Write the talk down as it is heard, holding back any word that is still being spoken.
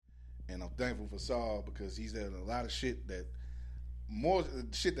And I'm thankful for Saul because he's done a lot of shit more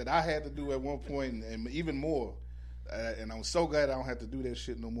shit that I had to do at one point, and even more. And I'm so glad I don't have to do that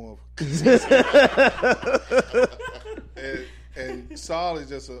shit no more. and Saul is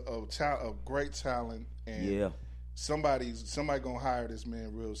just a great talent, and somebody gonna hire this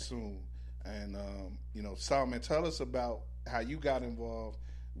man real soon. And Saul, man, tell us about how you got involved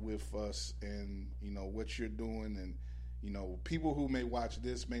with us, and what you're doing, and people who may watch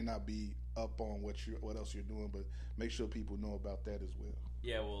this may not be up on what else you're doing, but make sure people know about that as well.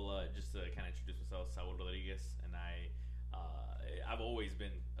 Yeah, well, just to kind of introduce myself, Saul Rodriguez, and I've always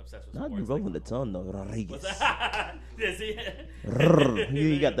been obsessed with sports. Not rolling the tongue though, Rodriguez. Yeah, see?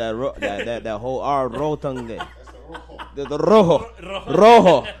 You got that whole R roll tongue there. The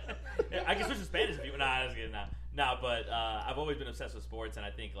rojo. I can switch to Spanish if you. Nah, I was kidding. Nah, but I've always been obsessed with sports, and I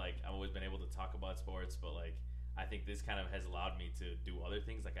think I've always been able to talk about sports, but I think this kind of has allowed me to do other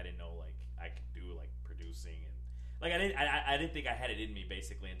things I didn't know I could do, producing, and I didn't think I had it in me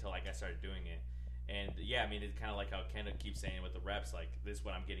basically until I started doing it. And yeah, I mean, it's kind of like how Ken keeps saying with the reps, this is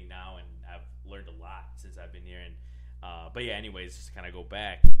what I'm getting now, and I've learned a lot since I've been here. And but yeah, anyways, just to kind of go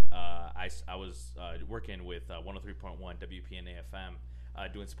back, I was working with 103.1 WPNA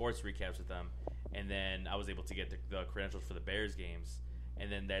FM, doing sports recaps with them, and then I was able to get the credentials for the Bears games, and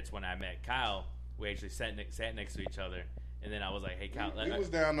then that's when I met Kyle. We actually sat next to each other, and then I was like, "Hey, Kyle." We was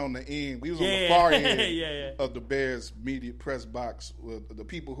down on the end. We was on the far end of the Bears media press box with the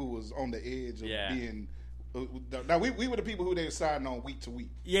people who was on the edge of being. Now we were the people who they were signing on week to week.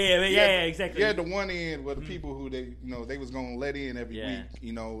 Exactly. You had the one end where the people who they was gonna let in every week,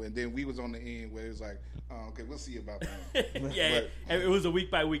 and then we was on the end where it was like, oh, okay, we'll see about that. It was a week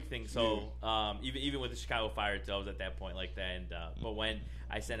by week thing. So even with the Chicago Fire, I was at that point like that. And but when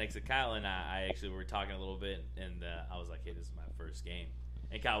I sat next to Kyle and I actually were talking a little bit, and I was like, hey, this is my first game,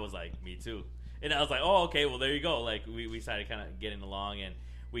 and Kyle was like, me too, and I was like, oh, okay, well there you go. We started kind of getting along, and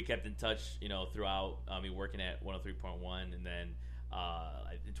we kept in touch, throughout me working at 103.1, and then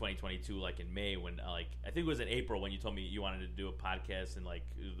in 2022, in May, when I think it was in April when you told me you wanted to do a podcast, and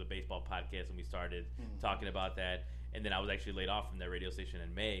the baseball podcast, and we started talking about that, and then I was actually laid off from that radio station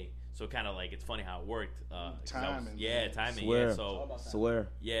in May. So kind of it's funny how it worked. Timing. Timing. Swear. Yeah. So swear.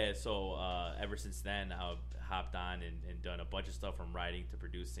 Yeah. So ever since then, I've hopped on and done a bunch of stuff from writing to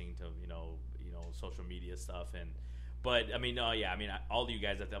producing to social media stuff. But I mean, all of you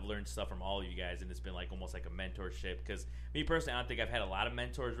guys, I've learned stuff from all of you guys, and it's been almost like a mentorship. Because me personally, I don't think I've had a lot of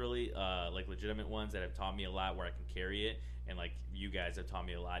mentors really, legitimate ones that have taught me a lot where I can carry it. And you guys have taught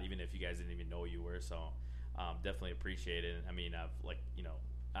me a lot, even if you guys didn't even know you were. So definitely appreciate it. I mean,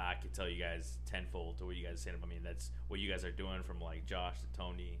 I could tell you guys tenfold to what you guys are saying. I mean, that's what you guys are doing from Josh to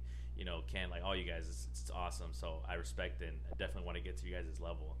Tony, Ken, all you guys. It's awesome. So I respect it, and I definitely want to get to you guys'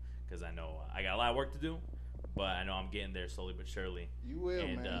 level because I know I got a lot of work to do. But I know I'm getting there slowly but surely. You will,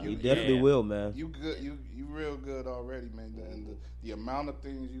 man. You definitely will, man. You good. You real good already, man. And the amount of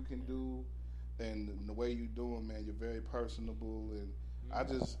things you can do, and the way you doing, man. You're very personable, and I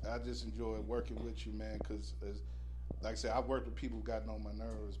just enjoy working with you, man. Because like I said, I've worked with people who gotten on my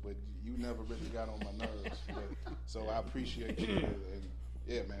nerves, but you never really got on my nerves. So I appreciate you, and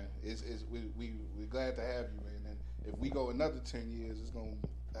yeah, man. We're glad to have you, man. And if we go another 10 years, it's gonna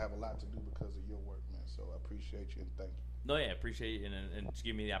have a lot to do because of your work. So I appreciate you and thank you. No, yeah, appreciate you and just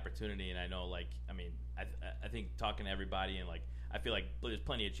give me the opportunity. And I know, I think talking to everybody and I feel like there's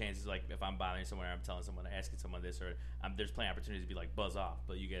plenty of chances. If I'm bothering someone, or I'm telling someone, asking someone this, or there's plenty of opportunities to be buzz off.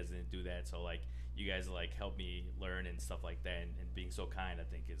 But you guys didn't do that. So you guys help me learn and stuff like that. And being so kind, I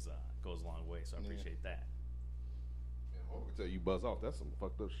think goes a long way. So I appreciate that. I can tell you buzz off. That's some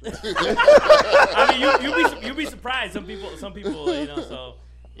fucked up shit. I mean, you'd be surprised. Some people, so.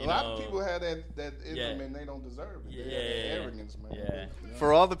 A lot of people have that in them and they don't deserve it. They have that arrogance, man. Yeah.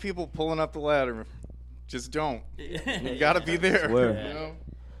 For all the people pulling up the ladder, just don't. You got to be there.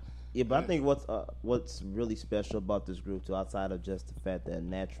 Yeah, but I think what's really special about this group, too, outside of just the fact that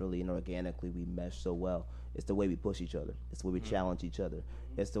naturally and organically we mesh so well, it's the way we push each other. It's the way we challenge each other.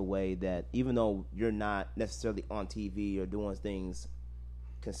 It's the way that even though you're not necessarily on TV or doing things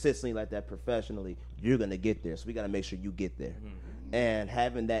consistently like that professionally, you're going to get there. So we got to make sure you get there. And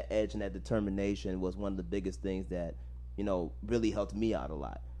having that edge and that determination was one of the biggest things that, really helped me out a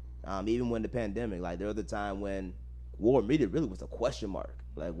lot. Even when the pandemic, there was a time when WARR Media really was a question mark.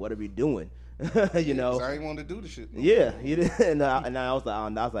 What are we doing? I ain't want to do the shit. No. Yeah, and I was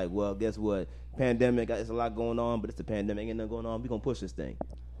like, well, guess what? Pandemic, there's a lot going on, but it's the pandemic. Ain't nothing going on. We're going to push this thing.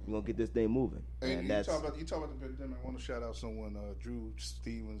 We're gonna get this thing moving. And And that's you talk about the pandemic. I want to shout out someone, Drew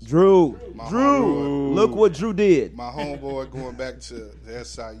Stevens. Drew. My Drew. Look what Drew did. My homeboy going back to the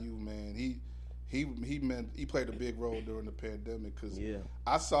SIU, man. He played a big role during the pandemic because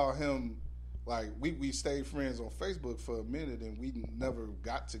I saw him. Like we stayed friends on Facebook for a minute, and we never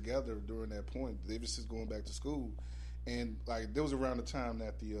got together during that point. Davis is going back to school, and like there was around the time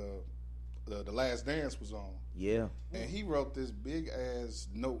that the Last Dance was on. Yeah. And he wrote this big ass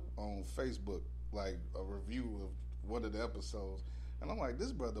note on Facebook, like a review of one of the episodes, and I'm like,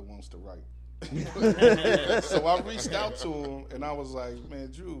 this brother wants to write. So I reached out to him, and I was like, man,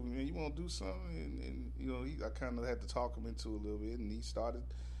 Drew, man, you want to do something? And you know, I kind of had to talk him into it a little bit, and he started.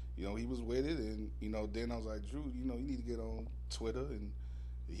 You know, he was with it, and, you know, then I was like, Drew, you know, you need to get on Twitter, and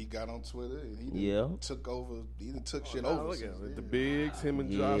he got on Twitter, and he took over, he took shit over. Look at the Bigs, him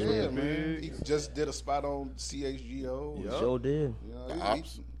and Josh with the man. Bigs. He just did a spot on CHGO. Yep. Sure did. You know,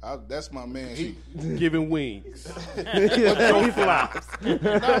 that's my man. He giving wings. flops. no,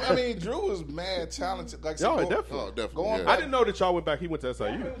 I mean, Drew was mad talented. Like, so definitely. I didn't know that y'all went back. He went to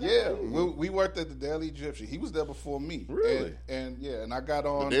SIU. Yeah, we worked at the Daily Egyptian. He was there before me. Really? And I got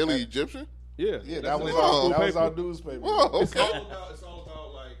on The Daily Egyptian? Yeah. That was our newspaper. Whoa, It's okay. all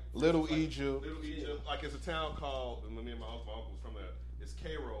about like Little Egypt. Little Egypt. Like it's a town called. Me and my uncle's from there. It's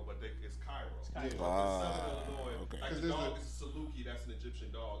Cairo, but it's Cairo. It's Illinois. okay. Like the dog is a Saluki. That's an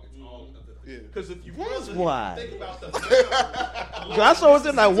Egyptian dog. It's all of the. Yeah. Because if you That's really why. think about the Josh was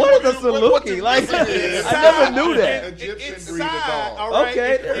in like, what is a Saluki? Like, I never knew that. Egyptian breed of dog. All right?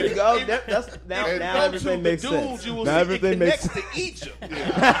 Okay, there you go. That's now everything makes sense. You will Now see everything it makes connects to Egypt.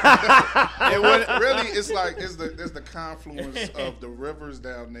 And what really, it's like there's the confluence of the rivers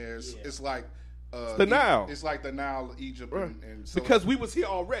down there. It's like the Nile. It's like the Nile, Egypt, and so Because we was here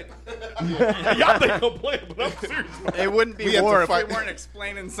already. Y'all think I'm playing, but I'm serious. It wouldn't be We had to war if fight. we weren't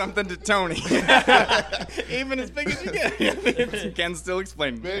explaining something to Tony. Even as big as you get, Ken's still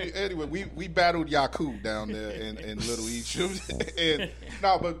explaining. Anyway, we battled Yaku down there in Little Egypt, and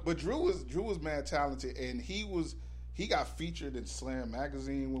but Drew was mad talented, and he got featured in Slam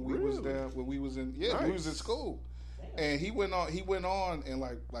magazine when we was down when we was in when we was in school, and he went on and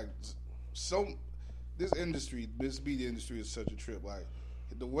like so this media industry is such a trip. Like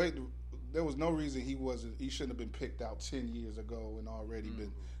the way there was no reason he shouldn't have been picked out 10 years ago and already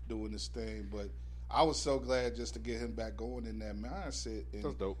been doing this thing. But I was so glad just to get him back going in that mindset. And,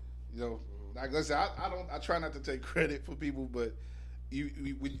 That's dope. You know, like I said, I try not to take credit for people, but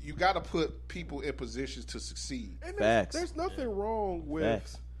you got to put people in positions to succeed. And Facts. There's nothing wrong with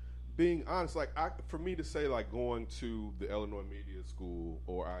Facts. being honest. Like for me to say like going to the Illinois Media School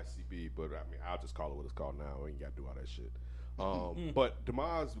or ICB, but I mean I'll just call it what it's called now. We ain't got to do all that shit. But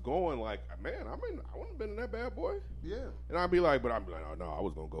Demaz going like, man, I wouldn't have been in that bad boy. Yeah. And I'd be like, oh, no, I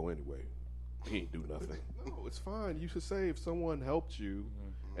was gonna go anyway. He ain't do nothing. No, it's fine. You should say if someone helped you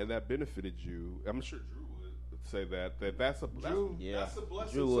and that benefited you. I'm sure Drew would say that's a blessing. That's a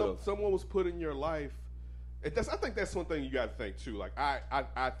blessing. Drew Someone was put in your life. I think that's one thing you got to think too. Like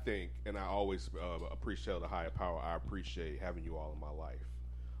I think, and I always appreciate the higher power. I appreciate having you all in my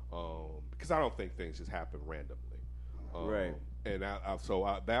life because I don't think things just happen randomly. Right. And I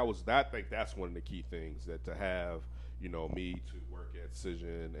think that's one of the key things that to have me to work at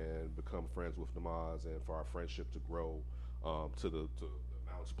Cision and become friends with Namaz and for our friendship to grow to the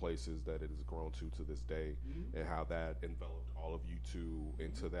mounts places that it has grown to this day, and how that enveloped all of you two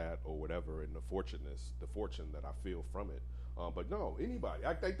into that or whatever, and the fortune that I feel from it. But no, anybody.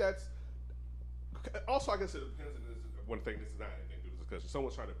 I think that's also, I guess it depends. One thing, this is not anything to do with discussion.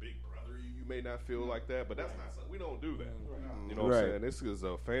 Someone's trying to big brother you may not feel like that, but that's not something we don't do that. You know what I'm saying? This is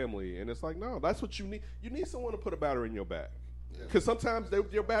a family, and it's like, no, that's what you need. You need someone to put a battery in your back. Because sometimes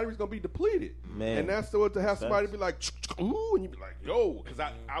your battery's gonna be depleted, and that's what to have somebody be like, ooh, and you be like, yo, because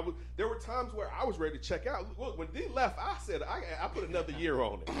there were times where I was ready to check out. Look, when D left, I said I put another year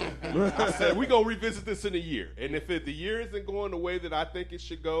on it. I said we gonna revisit this in a year, and if the year isn't going the way that I think it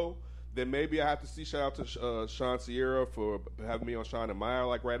should go, then maybe I have to see. Shout out to Sean Sierra for having me on Sean and Meyer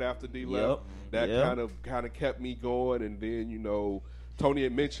like right after D left. That kind of kept me going, and then Tony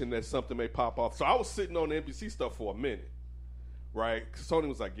had mentioned that something may pop off, so I was sitting on the NBC stuff for a minute. Right, because Tony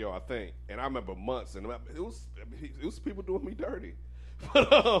was like, "Yo, I think," and I remember months, and it was people doing me dirty,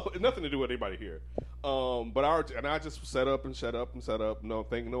 but nothing to do with anybody here. But I just set up and shut up and set up,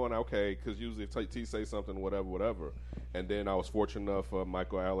 knowing okay, because usually if T say something, whatever, and then I was fortunate enough,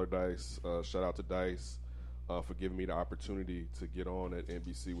 Michael Allardyce, shout out to Dice, for giving me the opportunity to get on at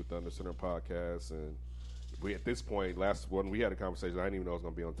NBC with the Under Center podcast, and we at this point, when we had a conversation, I didn't even know it was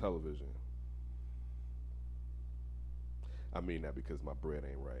going to be on television. I mean that because my bread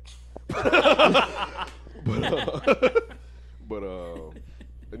ain't right. but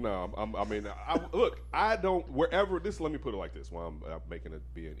no, I mean, look, I don't, wherever, let me put it like this, while I'm making it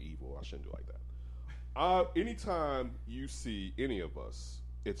being evil, I shouldn't do it like that. Anytime you see any of us,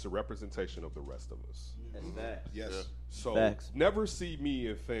 it's a representation of the rest of us. That's facts. Yes. Yeah. So Facts. never see me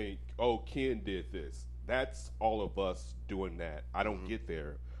and think, oh, Ken did this. That's all of us doing that. I don't get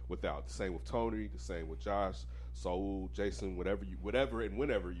there without. The same with Tony, the same with Josh, Saul, Jason, whatever and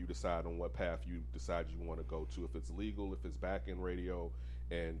whenever you decide on what path you decide you want to go to. If it's legal, if it's back in radio,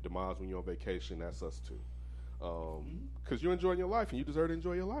 and Demise when you're on vacation, that's us too. Because you're enjoying your life and you deserve to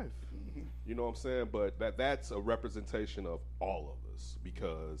enjoy your life. You know what I'm saying? But that's a representation of all of us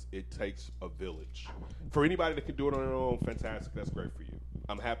because it takes a village. For anybody that can do it on their own, fantastic. That's great for you.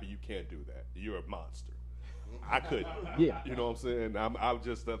 I'm happy you can't do that. You're a monster. I couldn't. Yeah. You know what I'm saying? I'm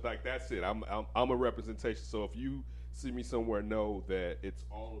just like, that's it. I'm a representation. So if you see me somewhere, know that it's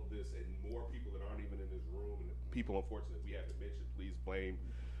all of this and more people that aren't even in this room, and people, unfortunately, we haven't mentioned. Please blame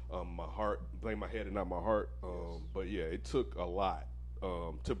my heart, blame my head and not my heart. But yeah, it took a lot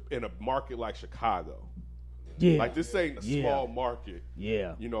to in a market like Chicago. Yeah. Like this ain't a small market.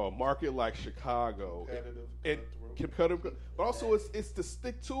 Yeah. You know, a market like Chicago, competitive, but also it's the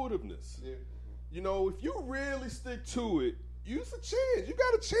stick-to-itiveness. Yeah. You know, if you really stick to it, use a chance. You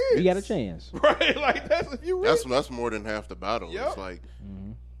got a chance. You got a chance. Right? Like that's if you really that's more than half the battle. Yep. It's like,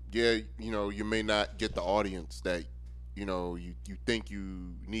 yeah, you know, you may not get the audience that, you know, you think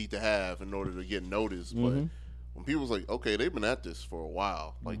you need to have in order to get noticed, but when people's like, okay, they've been at this for a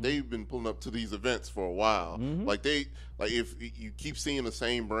while. Like they've been pulling up to these events for a while. Like if you keep seeing the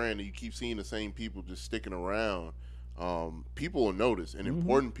same brand and you keep seeing the same people just sticking around, people will notice, and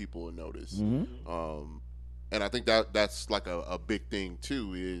important people will notice. And I think that's like a big thing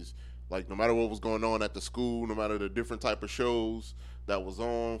too, is like no matter what was going on at the school, no matter the different type of shows that was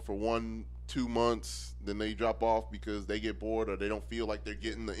on for 1-2 months, then they drop off because they get bored or they don't feel like they're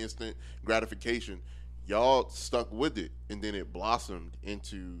getting the instant gratification. Y'all stuck with it, and then it blossomed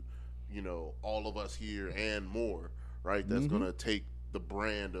into, you know, all of us here and more, right? That's going to take the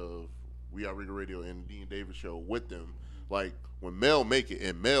brand of We Are Rigor Radio and the Dean Davis Show with them. Like, when Mel make it,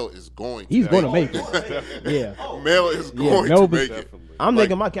 and Mel is going to. He's going to make it. Yeah. Mel is going Mel to make it. I'm Like-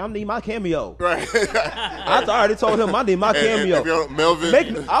 thinking I need my cameo. Right. I already told him I need my cameo. And if you're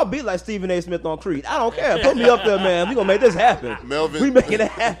Melvin, I'll be like Stephen A. Smith on Creed. I don't care. Put me up there, man. We gonna make this happen. Melvin- we making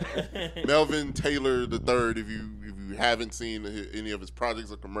it happen. Melvin Taylor III, if you haven't seen any of his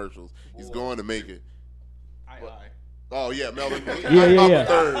projects or commercials, he's going to make it. Oh yeah, Melvin. Yeah.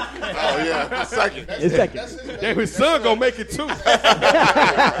 Third. Oh yeah, second. It's second. Damn, his son gonna make it too.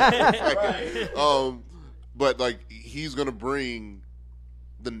 But like he's gonna bring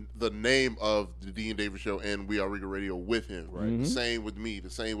the name of the Dean Davis Show and We Are Rigor Radio with him. Right. The same with me. The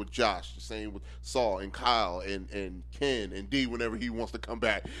same with Josh. The same with Saul and Kyle and Ken and D whenever he wants to come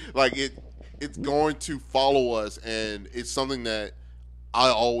back. Like it's going to follow us, and it's something that I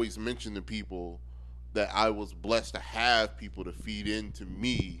always mention to people, that I was blessed to have people to feed into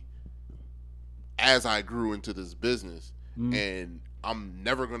me as I grew into this business. And I'm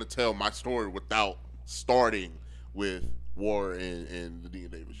never going to tell my story without starting with WARR and the Dean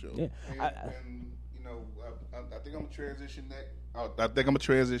Davis Show. Yeah. And you know, I think I'm gonna transition that. I think I'm gonna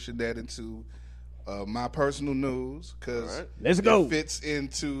transition that into my personal news, because All right. Let's go. it fits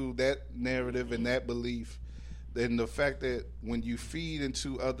into that narrative and that belief. And the fact that when you feed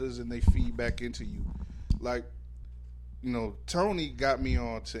into others and they feed back into you, like, you know, Tony got me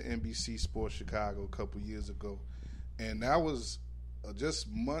on to NBC Sports Chicago a couple years ago, and that was just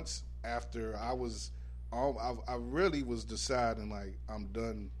months after I really was deciding, like, I'm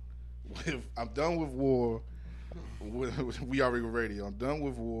done with WARR. We Are Rigor Radio. I'm done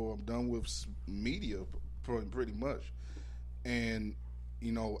with WARR. I'm done with media, pretty much. And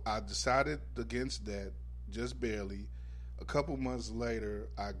you know, I decided against that just barely. A couple months later,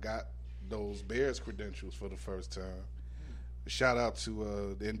 I got those Bears credentials for the first time. Shout out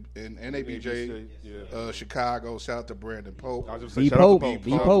to NABJ, Chicago. Shout out to Brandon Pope. I was just B. saying, shout out to Pope,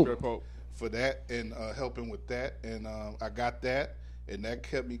 B. Shout out to Pope. Greg Pope. For that and helping with that, and I got that, and that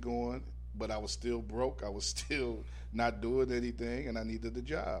kept me going. But I was still broke. I was still not doing anything, and I needed the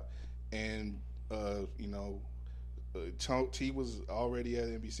job. And you know, T was already at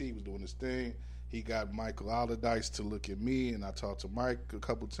NBC. He was doing his thing. He got Michael Allardyce to look at me, and I talked to Mike a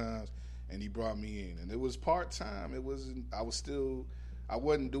couple times, and he brought me in. And it was part time. I I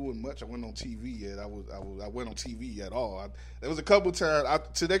wasn't doing much. I wasn't on TV yet. I went on TV at all. There was a couple times.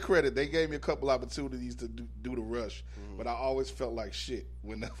 To their credit, they gave me a couple opportunities to do the rush, but I always felt like shit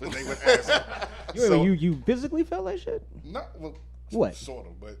when they would ask me. You physically felt like shit? No, well, What? sort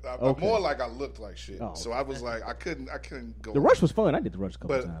of, but Okay. more like I looked like shit. Oh, so I was like, I couldn't go. The rush was fun. I did the rush a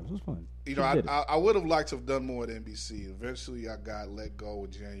couple But, times. It was fun. You know, I would have liked to have done more at NBC. Eventually, I got let go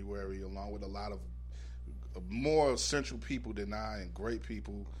in January, along with a lot of more essential people than I and great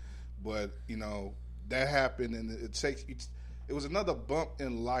people. But you know, that happened, and it was another bump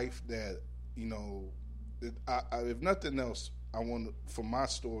in life that if nothing else, for my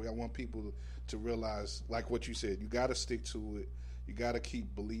story, I want people to realize, like what you said, you got to stick to it. You got to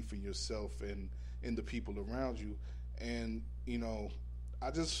keep belief in yourself and in the people around you. And you know, I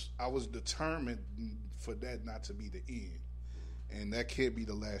was determined for that not to be the end, and that can't be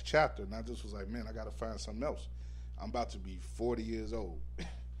the last chapter. And I just was like, man, I got to find something else. I'm about to be 40 years old,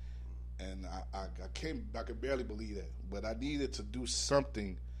 and I could barely believe that. But I needed to do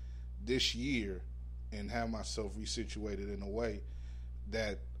something this year and have myself resituated in a way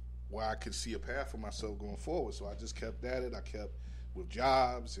that where I could see a path for myself going forward. So I just kept at it. I kept with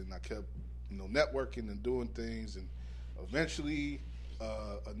jobs, and I kept networking and doing things, and eventually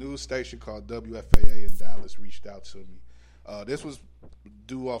a news station called WFAA in Dallas reached out to me. This was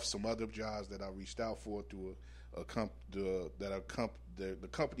due off some other jobs that I reached out for through the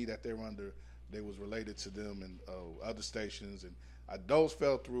company that they're under. They was related to them and other stations, and those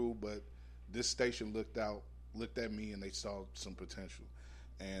fell through. But this station looked at me, and they saw some potential.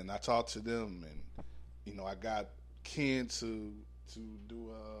 And I talked to them, and I got Ken to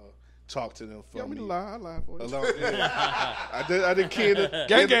talk to them for me. I lied for you. I did Ken to,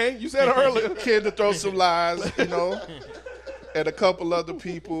 Gang. You said it earlier. Ken to throw some lies, and a couple other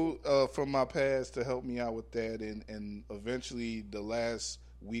people from my past to help me out with that. And eventually, the last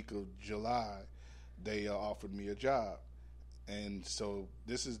week of July, they offered me a job. And so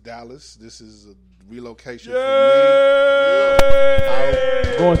this is Dallas. This is a relocation for me.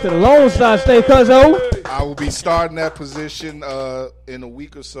 Going to the Lone Star State, cuzzo. I will be starting that position in a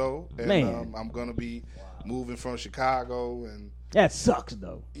week or so. And Man. I'm going to be moving from Chicago. And That sucks,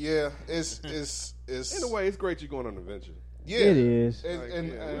 though. yeah, it's In a way, it's great you're going on an adventure. yeah. It is.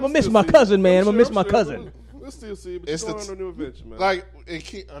 And I'm going to miss my cousin, man. I'm going to miss my cousin. We'll still see, but It's you're going on a new adventure, man. like,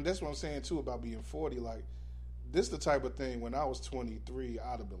 that's what I'm saying, too, about being 40. Like, this the type of thing, when I was 23,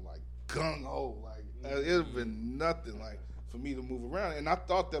 I'd have been like gung-ho. Like, it would have been nothing, like, for me to move around. And I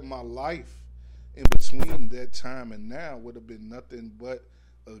thought that my life in between that time and now would have been nothing but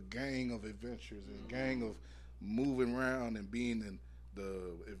a gang of adventures and a gang of moving around and being in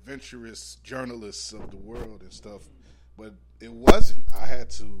the adventurous journalists of the world and stuff. But it wasn't. I had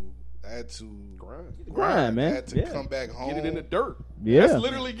to Grind. Man. I had to come back home. Get it in the dirt. Yeah. That's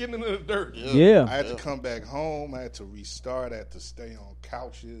literally getting into the dirt. Yeah. I had to come back home. I had to restart. I had to stay on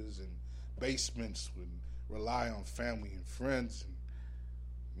couches and basements and rely on family and friends.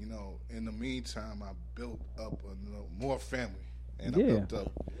 And, in the meantime, I built up more family. And I built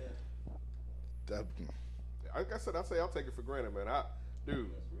up. Like I said, I'll take it for granted, man.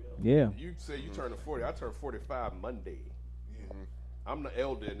 Yeah. You say you turning 40. I turned 45 Monday. I'm the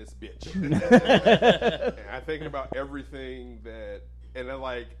elder in this bitch. And I'm thinking about everything and then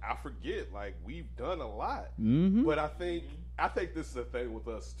I forget, we've done a lot. Mm-hmm. But I think this is the thing with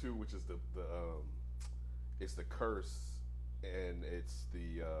us too, which is it's the curse, and it's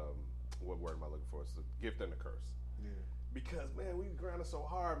the what word am I looking for? It's the gift and the curse. Yeah. Because man, we grinding so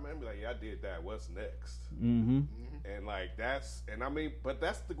hard, man. Be like, yeah, I did that. What's next? Mm-hmm. And but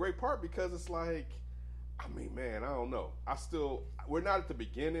that's the great part, because it's like, man, I don't know. We're not at the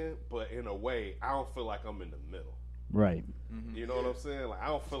beginning, but in a way, I don't feel like I'm in the middle. Right. You know what I'm saying? Like, I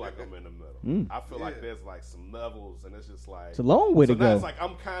don't feel like I'm in the middle. I feel like there's some levels, and it's just like It's a long way to now go. it's like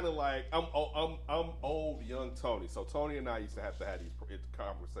I'm kind of like I'm old young Tony. So Tony and I used to have these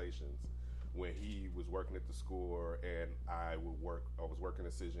conversations when he was working at the school, and I was working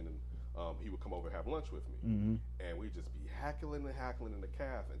at Cision, and he would come over and have lunch with me, and we'd just be hackling in the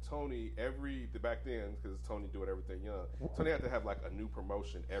calf. And Tony, back then, because Tony doing everything young, Tony had to have a new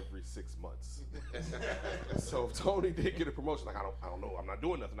promotion every 6 months. So if Tony did get a promotion, I don't know, I'm not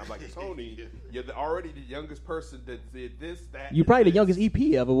doing nothing. I'm like, Tony, you're already the youngest person that did this, that. You probably the this. youngest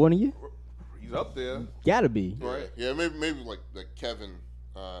EP ever, weren't you? He's up there. Gotta be. Right. Yeah, maybe like Kevin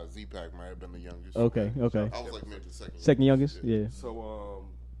Z-Pack might have been the youngest. Okay. I was like maybe the second. Second youngest? Yeah. So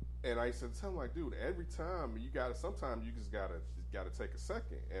and I said to him, like, dude, every time sometimes you just gotta take a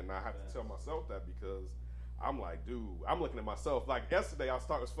second. And I have to tell myself that, because I'm like, dude, I'm looking at myself. Like yesterday,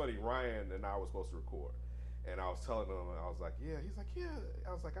 it's funny, Ryan and I were supposed to record. And I was telling him, I was like, yeah. He's like, yeah.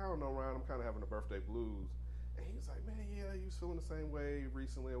 I was like, I don't know, Ryan. I'm kind of having a birthday blues. And he was like, man, yeah, he was feeling the same way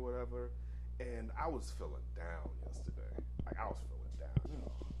recently or whatever. And I was feeling down yesterday. Like, I was feeling down,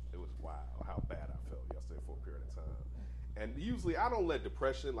 y'all. It was wild how bad I felt yesterday for a period of time. And usually I don't let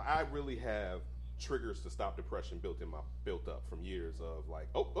depression, like, I really have triggers to stop depression built up from years of like,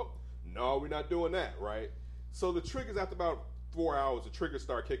 no, we're not doing that, right? So the triggers, after about 4 hours, the triggers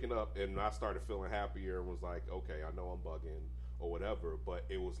start kicking up, and I started feeling happier and was like, okay, I know I'm bugging or whatever, but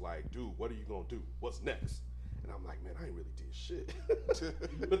it was like, dude, what are you gonna do? What's next? And I'm like, man, I ain't really did shit.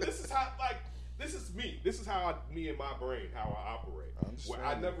 But this is how, like, this is me. This is how me and my brain, how I operate. Where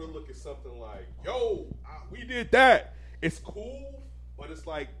I never look at something like, yo, we did that. It's cool, but it's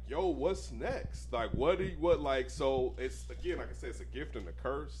like, yo, what's next? Like, so it's, again, like I said, it's a gift and a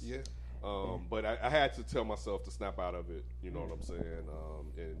curse. Yeah. But I had to tell myself to snap out of it, you know what I'm saying?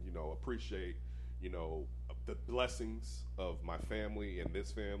 And, appreciate, the blessings of my family and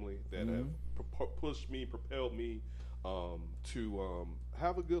this family that have pushed me, propelled me to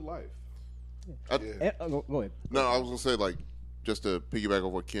have a good life. Go ahead. No, I was going to say, like, just to piggyback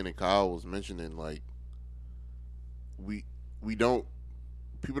on what Ken and Kyle was mentioning, like,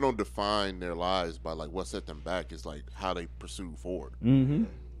 people don't define their lives by, like, what set them back. It's, like, how they pursue forward. Mm-hmm.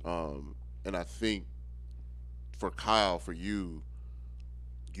 And I think for Kyle, for you,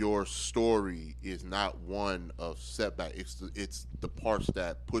 your story is not one of setback. It's the parts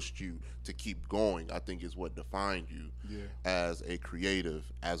that pushed you to keep going, I think, is what defined you as a creative,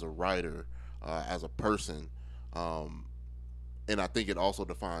 as a writer, as a person. And I think it also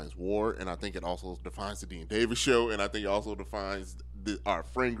defines WARR, and I think it also defines the Dean Davis Show, and I think it also defines our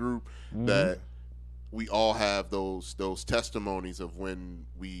friend group, that we all have those testimonies of when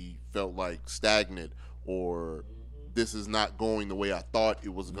we felt like stagnant or this is not going the way I thought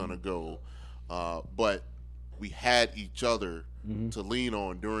it was going to go. But we had each other to lean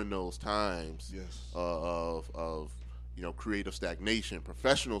on during those times of creative stagnation,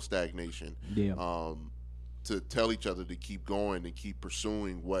 professional stagnation. To tell each other to keep going and keep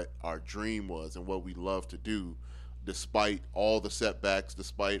pursuing what our dream was and what we love to do, despite all the setbacks,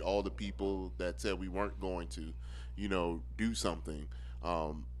 despite all the people that said we weren't going to, do something.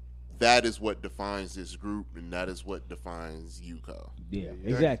 That is what defines this group, and that is what defines you, Kyle. Yeah,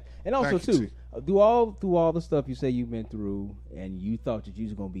 exactly. And also, too, through all the stuff you say you've been through, and you thought that you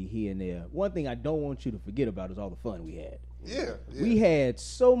was going to be here and there, one thing I don't want you to forget about is all the fun we had. Yeah. We had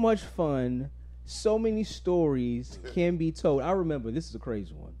so much fun. So many stories can be told. I remember, this is a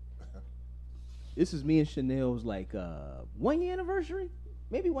crazy one. This is me and Chanel's 1 year anniversary,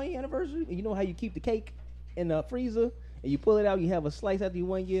 maybe 1 year anniversary. And you know how you keep the cake in the freezer and you pull it out, you have a slice after your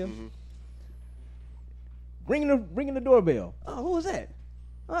 1 year. Ringing the doorbell. Oh, who was that?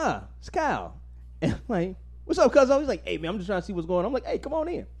 It's Kyle. And I'm like, what's up, cuz? He's like, hey man, I'm just trying to see what's going on. I'm like, hey, come on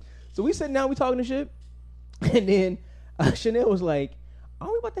in. So we sitting down, we talking to shit, and then Chanel was like,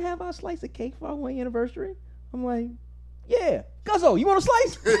 are we about to have our slice of cake for our 1 year anniversary? I'm like, yeah. Cuzzo, you want a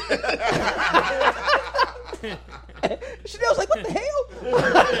slice? Chanel's like, what the hell?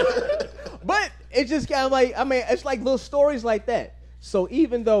 But it's just kind of like, it's like little stories like that. So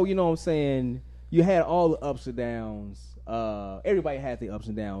even though, you know what I'm saying, you had all the ups and downs, everybody had the ups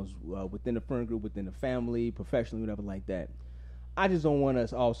and downs within the friend group, within the family, professionally, whatever like that. I just don't want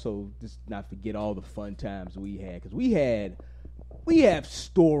us also just not forget all the fun times we had, because we have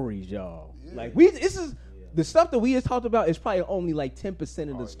stories, y'all. Yeah. Like this is the stuff that we just talked about is probably only like 10%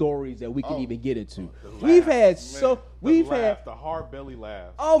 of the stories that we can even get into. We've had the hard belly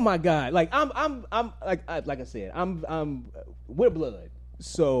laugh. Oh my God! Like I'm like I said, I'm with blood,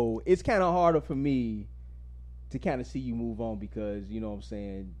 so it's kind of harder for me to kind of see you move on, because you know what I'm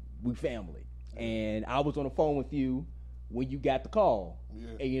saying, we family, and I was on the phone with you when you got the call,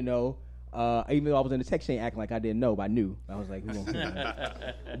 and even though I was in the text chain acting like I didn't know, but I knew. I was like,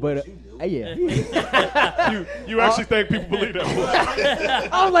 but yeah. You actually think people believe that?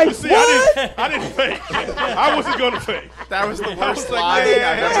 I was like, see, what? I didn't fake. I wasn't gonna fake. That was the worst lie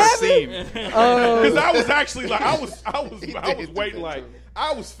I've ever seen. Because I was actually like, I was waiting like.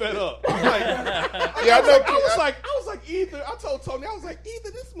 I was fed up. I'm like, I was like, either I told Tony, I was like,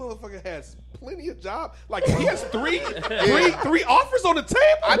 either this motherfucker has plenty of job, like he has three offers on the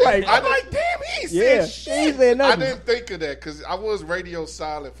table. I'm like, damn, he said shit. He said nothing. I didn't think of that because I was radio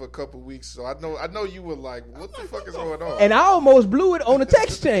silent for a couple weeks, so I know you were like, what the fuck is going on? And I almost blew it on the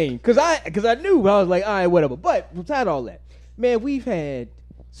text chain because I knew. I was like, all right, whatever. But besides all that, man, we've had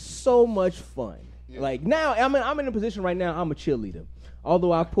so much fun. Yeah. Like now, I'm in a position right now. I'm a cheerleader.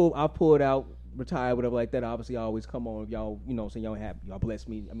 Although I pulled out retire, whatever like that, obviously I always come on. Y'all, saying y'all bless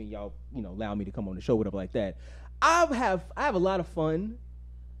me. I mean, y'all, allow me to come on the show, whatever like that. I have a lot of fun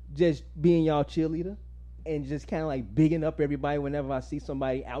just being y'all cheerleader and just kind of like bigging up everybody whenever I see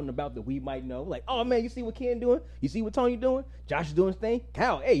somebody out and about that we might know. Like, oh man, you see what Ken doing? You see what Tony doing? Josh is doing his thing.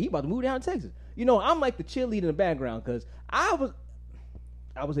 Cal, hey, he about to move down to Texas. I'm like the cheerleader in the background because I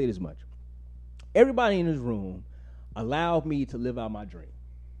will say this much. Everybody in this room allowed me to live out my dream.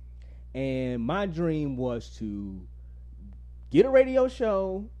 And my dream was to get a radio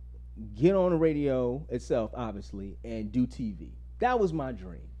show, get on the radio itself, obviously, and do TV. That was my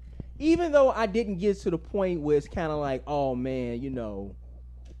dream. Even though I didn't get to the point where it's kind of like, oh man,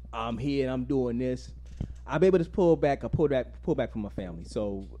 I'm here and I'm doing this. I'll be able to pull back from my family.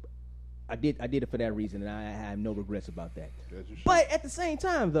 So I did it for that reason, and I have no regrets about that. But at the same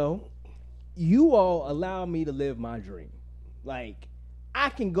time, though, you all allow me to live my dream. Like, I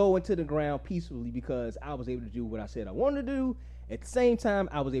can go into the ground peacefully because I was able to do what I said I wanted to do. At the same time,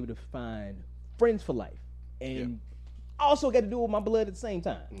 I was able to find friends for life. And also got to do it with my blood at the same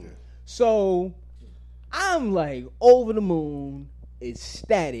time. Yeah. So I'm like over the moon,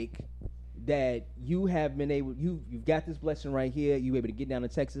 ecstatic that you have been able, you've got this blessing right here. You able to get down to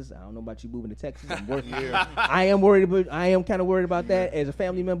Texas. I don't know about you moving to Texas. I'm working. I am kind of worried about that as a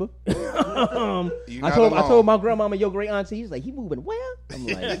family member. I told my grandmama, your great auntie, he's like, he moving where? I'm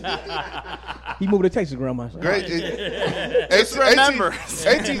like, he moving to Texas, grandma. Great. Just remember.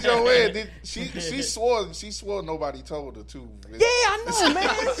 AT Joanne, she swore nobody told her too. Yeah, I know, man.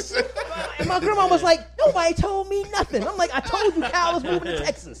 And my grandma was like, nobody told me nothing. I'm like, I told you Kyle was moving to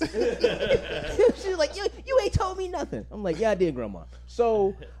Texas. She's like, you ain't told me nothing. I'm like, yeah, I did, grandma.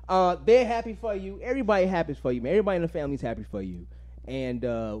 So they're happy for you. Everybody happy for you, man. Everybody in the family's happy for you. And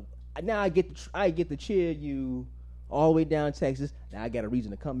now I get to cheer you all the way down to Texas. Now I got a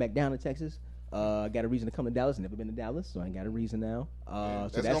reason to come back down to Texas. I got a reason to come to Dallas. Never been to Dallas, so I ain't got a reason now.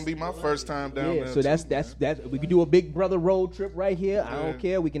 That's gonna be my first time down there. So that's we could do a big brother road trip right here. I don't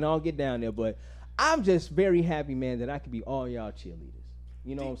care. We can all get down there. But I'm just very happy, man, that I could be all y'all cheerleaders.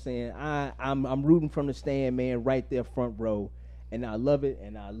 You know what I'm saying? I'm rooting from the stand, man, right there front row. And I love it,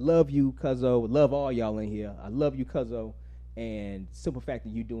 and I love you, Cuzzo. Love all y'all in here. I love you, Cuzzo. And simple fact that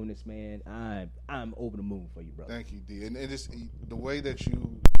you doing this, man, I'm over the moon for you, brother. Thank you, D. And it's the way that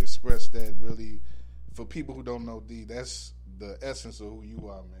you express that really, for people who don't know D, that's the essence of who you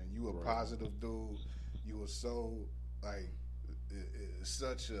are, man. You a positive dude. You are so like it's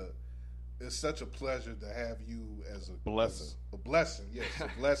such a pleasure to have you as a blessing. A blessing, yes, a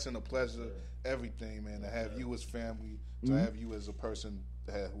blessing, a pleasure, everything, man. To have you as family, to have you as a person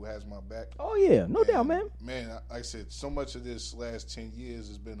who has my back. Oh yeah, no doubt, man. Man, like I said, so much of this last 10 years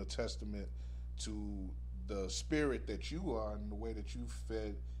has been a testament to the spirit that you are and the way that you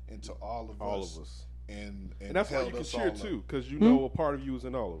fed into all of us. And that's why you can cheer too, because you know a part of you is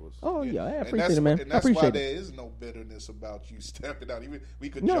in all of us. Oh yeah, I appreciate it, man. And that's why there is no bitterness about you stepping out. We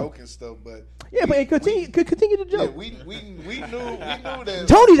could joke and stuff, but but it continue to joke. Yeah, we knew that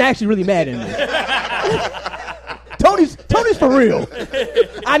Tony's actually really mad at me. Tony's for real.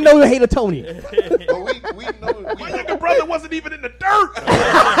 I know the hater Tony. But we knew my nigga brother wasn't even in the dirt.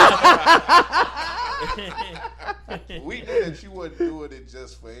 We knew that you weren't doing it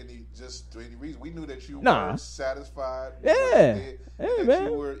just for any reason. We knew that you were satisfied. Man.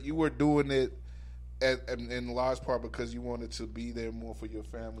 You were doing it in large part because you wanted to be there more for your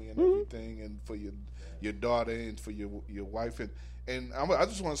family and everything, and for your daughter and for your wife and I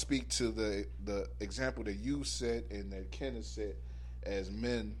just want to speak to the example that you set and that Ken has set as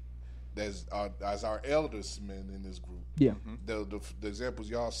men. As our eldest men in this group, the examples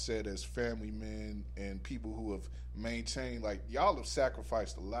y'all set as family men and people who have maintained, like y'all have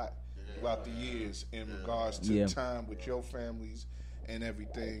sacrificed a lot throughout the years in regards to time with your families and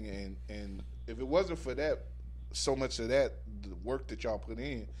everything. And if it wasn't for that, so much of that the work that y'all put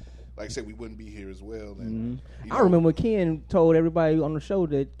in, like I said, we wouldn't be here as well. And I remember when Ken told everybody on the show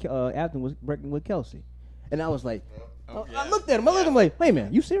that Afton was pregnant with Kelsey, and I was like. I looked at him. Like, "Hey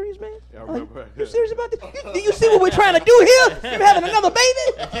man, you serious, man? Yeah, I remember. Like, you serious about this? Do you see what we're trying to do here? You having another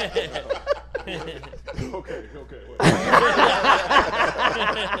baby?" Okay.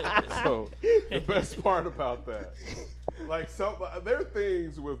 So the best part about that, like, there are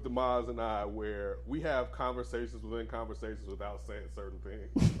things with Demaz and I where we have conversations within conversations without saying certain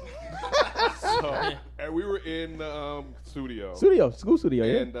things. And we were in the school studio,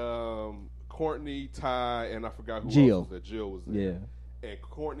 and Courtney, Ty, and I forgot who Jill. else was there. Jill was there. Yeah. And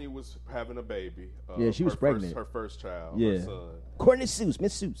Courtney was having a baby. She was pregnant. Her first child, her son. Courtney Seuss,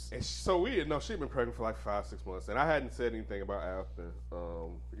 Miss Seuss. And so we didn't know she'd been pregnant for like 5-6 months. And I hadn't said anything about Afton,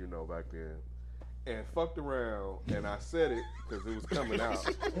 back then. and fucked around, and I said it because it was coming out.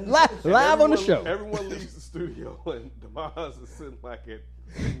 Live on the show. Everyone leaves the studio, and DeMaz is sitting like at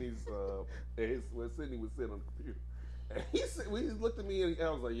Sydney's, where Sydney was sitting on the computer. And he looked at me, and I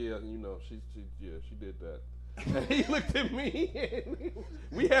was like, yeah, you know, she did that. And he looked at me, and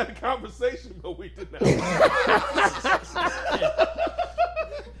we had a conversation, but we did not.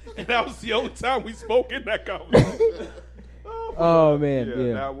 And that was the only time we spoke in that conversation. Oh man,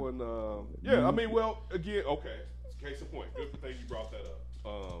 yeah. That one. I mean, well, again, okay. Case in point, good thing you brought that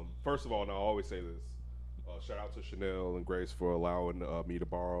up. First of all, and I always say this: shout out to Chanel and Grace for allowing me to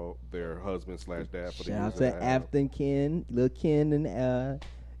borrow their husband/dad for the Shout out years to that I have. Afton, Ken, Lil Ken, and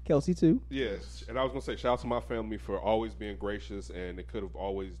Kelsey too. Yes, and I was gonna say shout out to my family for always being gracious, and it could have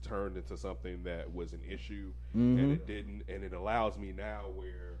always turned into something that was an issue, and it didn't. And it allows me now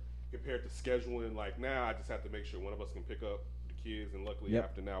where, compared to scheduling, like now I just have to make sure one of us can pick up the kids, and luckily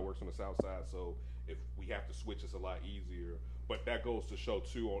Afton now works on the south side, so if we have to switch, it's a lot easier. But that goes to show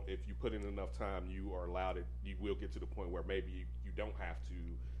too, if you put in enough time, you are allowed it. You will get to the point where maybe you don't have to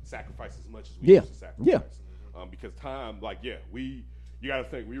sacrifice as much as we used to sacrifice. Because time, you got to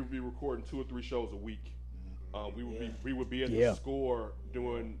think we would be recording 2 or 3 shows a week. We would be at the Score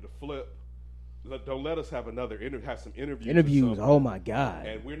doing the flip. Don't let us have have some interviews. Oh my God!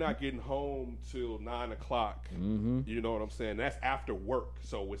 And we're not getting home till 9 o'clock. You know what I'm saying? That's after work,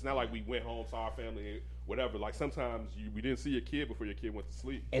 so it's not like we went home, saw our family, whatever. Like sometimes we didn't see your kid before your kid went to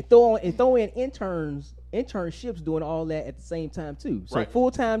sleep. And throw in internships, doing all that at the same time too. So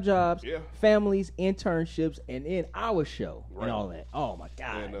full-time jobs, families, internships, and then our show and all that. Oh my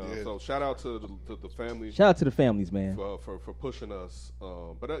God! And so shout out to the family. Shout out to the families, man, for pushing us.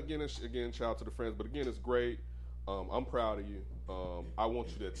 But again, shout out to the friends. But again, it's great. I'm proud of you. I want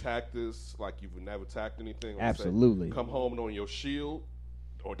you to attack this like you've never attacked anything. Absolutely. Come home on your shield.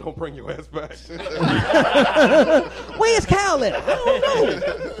 Or don't bring your ass back. Where's Kyle at? I don't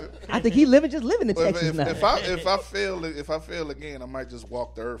know. I think he's living in Texas now. If I fail again, I might just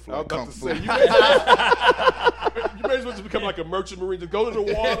walk the earth like Kung Fu. You may as well just become like a merchant marine. Just go to the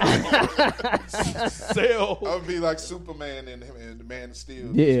water, sail. I would be like Superman and the Man of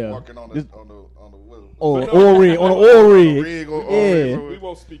Steel, just walking on the oil rig. We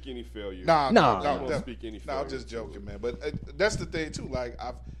won't speak any failure. No. We won't speak any failure. No, I'm just joking, man. But that's the thing too. Like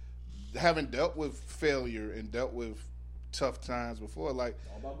having dealt with failure and dealt with tough times before, like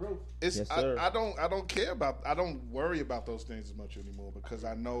all about growth. It's Yes, sir. I don't worry about those things as much anymore because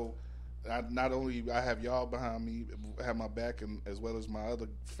I know not only I have y'all behind me, have my back, and as well as my other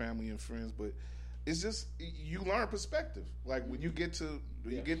family and friends, but it's just you learn perspective. Like when you get to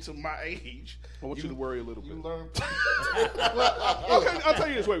my age, I want you to worry a little bit. You learn. Okay, I'll tell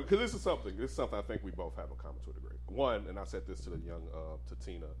you this way because this is something I think we both have in common to a degree. One, and I said this to the young to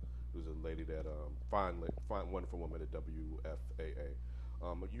Tina, who's a lady that fine wonderful woman at WFAA.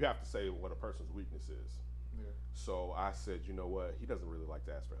 You have to say what a person's weakness is. Yeah. So I said, you know what? He doesn't really like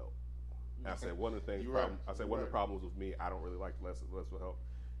to ask for help. I said one of the things. Right. I said one of the problems with me, I don't really like to mess with help.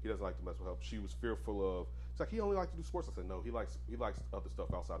 He doesn't like to mess with help. She was fearful of. It's like he only likes to do sports. I said no. He likes other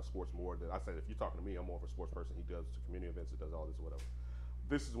stuff outside of sports more. Than I said. If you're talking to me, I'm more of a sports person. He does community events. He does all this or whatever.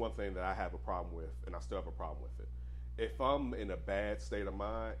 This is one thing that I have a problem with, and I still have a problem with it. If I'm in a bad state of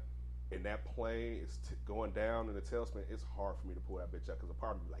mind and that plane is going down in the tailspin, it's hard for me to pull that bitch up because a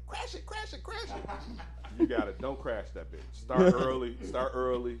part of me be like, crash it. You gotta don't crash that bitch. Start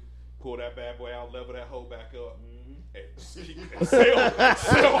early. Pull that bad boy out, level that hoe back up, and sail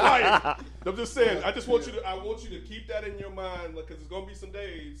higher. I'm just saying. I want you to keep that in your mind because there's gonna be some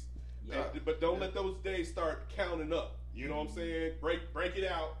days, but don't let those days start counting up. You know what I'm saying? Break it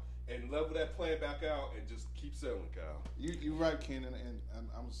out and level that plane back out and just keep sailing, Kyle. You're right, Kenan, and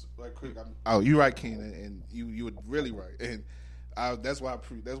I'm like quick. You're right, Kenan, and you were really right, and that's why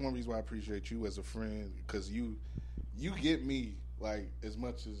that's one reason why I appreciate you as a friend because you get me like as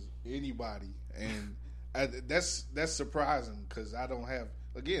much as anybody, and that's surprising because I don't have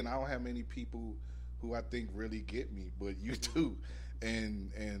many people who I think really get me, but you do,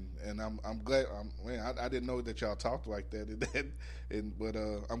 and I'm glad. I didn't know that y'all talked like that, but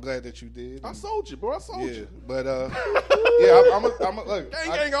I'm glad that you did. I sold you, bro. I sold you. But I'm a look,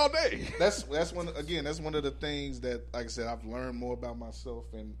 gang all day. That's one of the things that, like I said, I've learned more about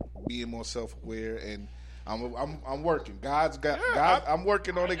myself and being more self-aware and. I'm working. I'm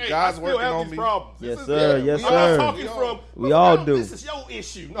working on it. God's working on me. Problems. Yes, sir. Yes, I'm sir. not talking from. We all do. This is your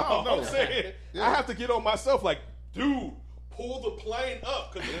issue. No, I'm saying I have to get on myself. Like, dude, pull the plane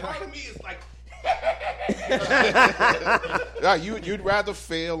up because part of me is like. You'd rather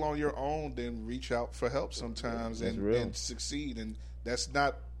fail on your own than reach out for help sometimes and succeed, and that's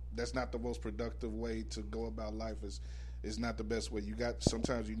not that's not the most productive way to go about life. Is not the best way.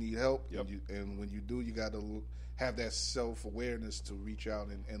 Sometimes you need help, and when you do, you got to have that self-awareness to reach out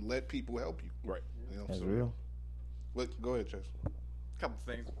and let people help you. Right. You know, That's so, real. Go ahead, Chase. Couple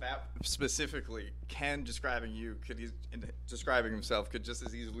things. That specifically, Ken describing himself could just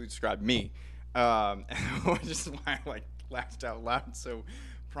as easily describe me, which is why I laughed out loud so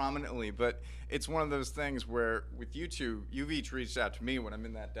prominently. But it's one of those things where with you two, you've each reached out to me when I'm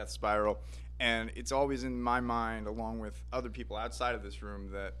in that death spiral, and it's always in my mind, along with other people outside of this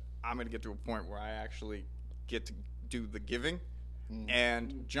room, that I'm going to get to a point where I actually get to do the giving.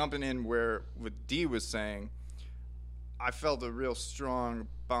 And jumping in where what Dee was saying, I felt a real strong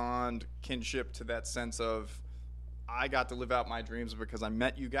bond, kinship to that sense of I got to live out my dreams because I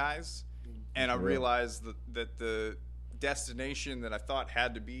met you guys, and I realized that the destination that I thought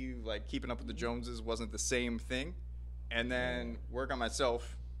had to be like keeping up with the Joneses wasn't the same thing, and then work on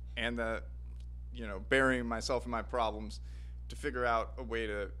myself and burying myself in my problems to figure out a way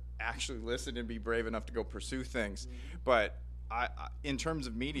to actually listen and be brave enough to go pursue things. But I in terms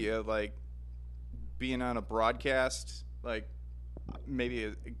of media, like being on a broadcast, like maybe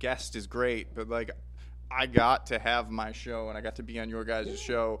a guest is great, but like I got to have my show and I got to be on your guys'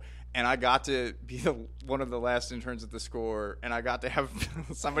 show, and I got to be one of the last interns at the Score, and I got to have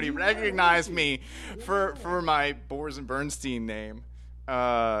somebody recognize me for my Boers and Bernstein name,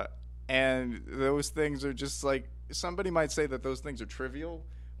 and those things are just like, somebody might say that those things are trivial,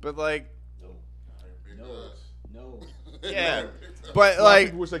 but like No. yeah, but like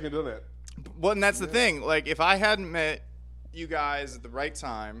People wish they could do that. well, and that's the thing. Like, if I hadn't met you guys at the right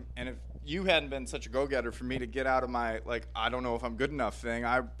time, and if you hadn't been such a go-getter for me to get out of my, like, I don't know if I'm good enough thing,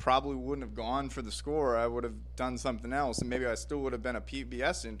 I probably wouldn't have gone for the Score. I would have done something else, and maybe I still would have been a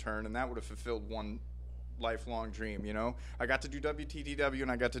PBS intern, and that would have fulfilled one lifelong dream, you know? I got to do WTTW,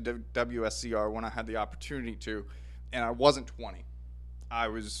 and I got to do WSCR when I had the opportunity to, and I wasn't 20. I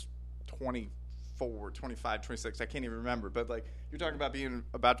was 24, 25, 26. I can't even remember. But, like, you're talking about being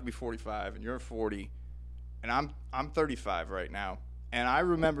about to be 45, and you're 40, and I'm 35 right now. And I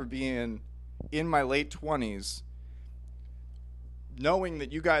remember being in my late 20s, knowing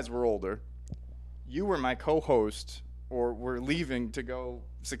that you guys were older. You were my co-host, or were leaving to go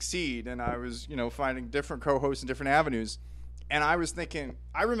succeed, and I was, finding different co-hosts and different avenues. And I was thinking,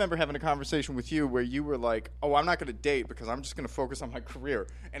 I remember having a conversation with you where you were like, oh, I'm not going to date because I'm just going to focus on my career.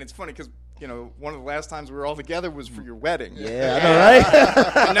 And it's funny because, one of the last times we were all together was for your wedding. Yeah, I know,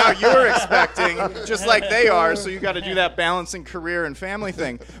 right? And now you're expecting, just like they are, so you got to do that balancing career and family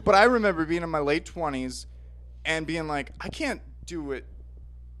thing. But I remember being in my late 20s and being like, I can't do what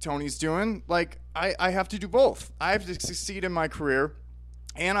Tony's doing. Like, I have to do both. I have to succeed in my career,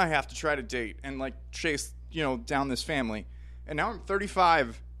 and I have to try to date and, like, chase, down this family. And now I'm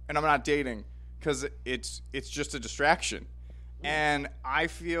 35, and I'm not dating because it's just a distraction. And I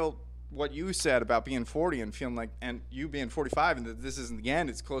feel what you said about being 40 and feeling like, and you being 45, and that this isn't the end,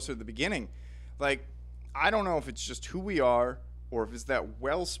 it's closer to the beginning. Like, I don't know if it's just who we are or if it's that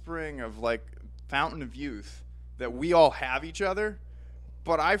wellspring of, like, fountain of youth that we all have each other.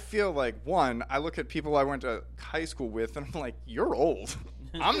 But I feel like, one, I look at people I went to high school with, and I'm like, you're old.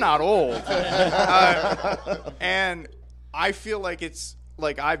 I'm not old. And I feel like it's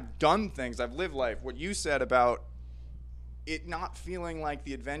like I've done things, I've lived life. What you said about it not feeling like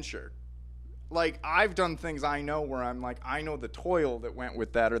the adventure. Like, I've done things I know where I'm like, I know the toil that went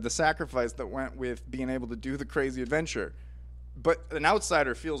with that or the sacrifice that went with being able to do the crazy adventure. But an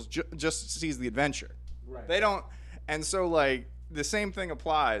outsider feels just sees the adventure. Right. They don't. And so, like, the same thing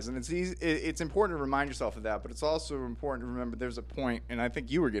applies. And it's important to remind yourself of that. But it's also important to remember there's a point, and I think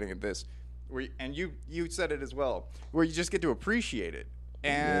you were getting at this, where you said it as well, where you just get to appreciate it.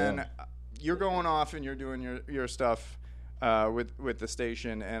 And you're going off and you're doing your stuff with the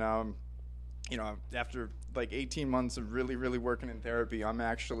station. And, after like 18 months of really, really working in therapy, I'm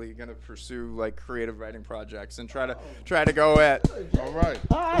actually going to pursue like creative writing projects and try to go at All right.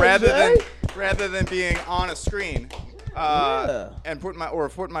 rather than being on a screen and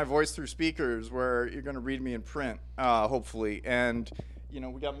putting my voice through speakers where you're going to read me in print, hopefully. And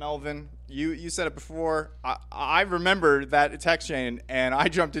we got Melvin. You said it before. I remember that text chain, and I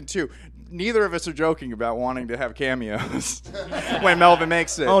jumped in too. neither of us are joking about wanting to have cameos when Melvin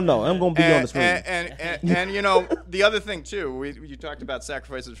makes it. Oh no, I'm gonna be on the screen. And you know, the other thing too, you talked about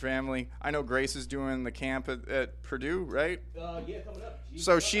sacrifice of family. I know Grace is doing the camp at Purdue, right? Yeah, coming up.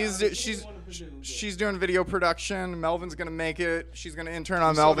 So she's doing video production. Melvin's gonna make it. She's gonna intern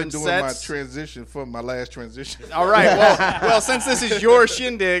on Melvin's doing sets. my transition from my last transition. All right. Well, since this is your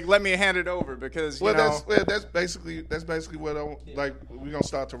shindig, let me hand it over because that's basically what I'm like. We're gonna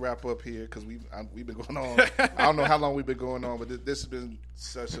start to wrap up here because we've been going on. I don't know how long we've been going on, but this has been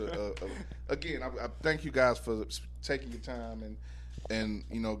such again. I thank you guys for taking your time and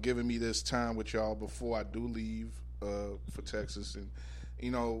you know giving me this time with y'all before I do leave for Texas. And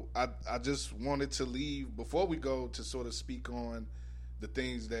you know I just wanted to leave before we go to sort of speak on the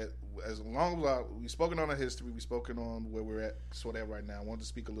things that, as long as we've spoken on our history, we've spoken on where we're at sort of right now. I wanted to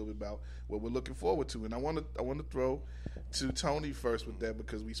speak a little bit about what we're looking forward to, and I want to throw to Tony first with that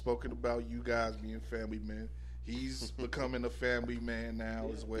because we've spoken about you guys being family men. He's becoming a family man now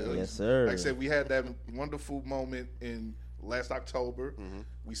as well. Yes, sir. Like I said, we had that wonderful moment in last October. Mm-hmm.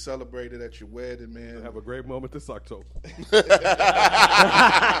 We celebrated at your wedding, man. Have a great moment this October.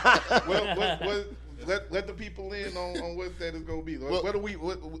 Let the people in on what that is going to be. What do we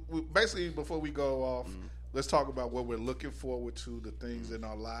basically before we go off? Let's talk about what we're looking forward to, the things in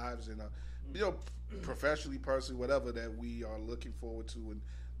our lives and you know, professionally, personally, whatever that we are looking forward to, and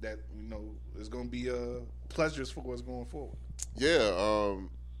that you know is going to be pleasures for us going forward. Yeah,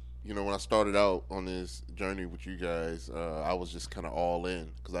 you know, when I started out on this journey with you guys, I was just kind of all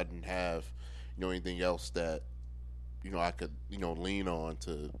in because I didn't have, you know, anything else that, you know, I could, you know, lean on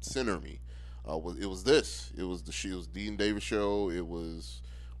to center me. It was this. It was the Dean Davis show. It was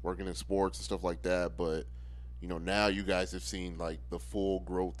working in sports and stuff like that. But, you know, now you guys have seen like the full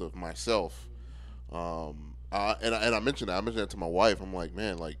growth of myself. And I mentioned that. I mentioned that to my wife. I'm like,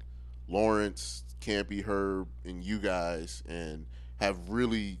 man, like Lawrence, Campy, Herb, and you guys, and have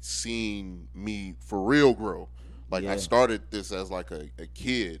really seen me for real grow. Like I started this as like a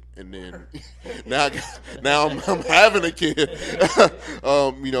kid, and then now I'm having a kid.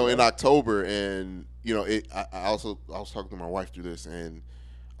 You know, in October, and you know, I was talking to my wife through this, and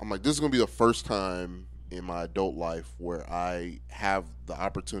I'm like, this is gonna be the first time in my adult life where I have the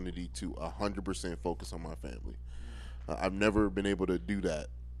opportunity to 100% focus on my family. I've never been able to do that,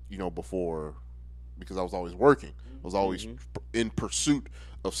 you know, before because I was always working. I was always in pursuit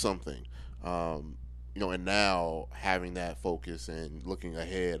of something. You know, and now having that focus and looking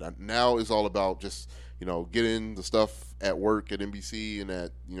ahead, now it's all about just, you know, getting the stuff at work at NBC and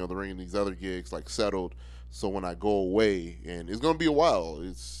at, you know, the Ring and these other gigs like settled. So when I go away, and it's going to be a while,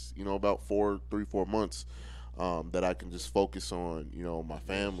 it's, you know, about 4 months, that I can just focus on, you know, my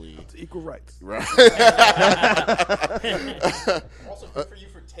family. It's equal rights. Right. Also good for you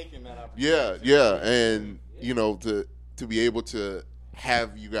for taking that opportunity. Yeah. And, you know, to be able to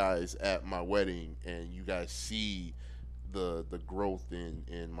have you guys at my wedding and you guys see the growth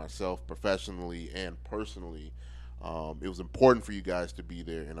in myself professionally and personally, it was important for you guys to be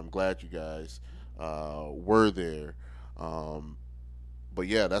there, and I'm glad you guys were there. But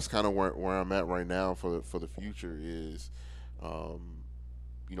yeah, that's kind of where I'm at right now for the future is,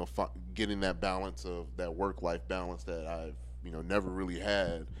 you know, getting that balance of that work-life balance that I've, you know, never really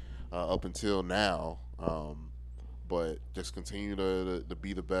had up until now. But just continue to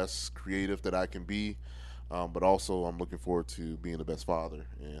be the best creative that I can be. But also I'm looking forward to being the best father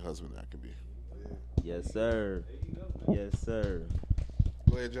and husband that I can be. Yes, sir. Yes, sir.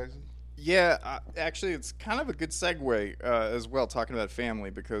 Go ahead, Jason. Yeah, actually, it's kind of a good segue as well, talking about family,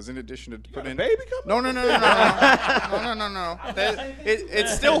 because in addition to putting baby coming? No. It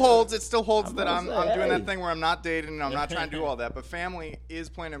still holds. It still holds that I'm doing that thing where I'm not dating and I'm not trying to do all that. But family is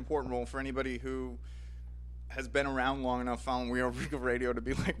playing an important role for anybody who has been around long enough following Real Radio to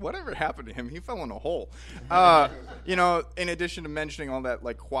be like, whatever happened to him? He fell in a hole. You know, in addition to mentioning all that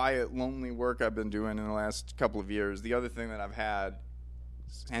like quiet, lonely work I've been doing in the last couple of years, the other thing that I've had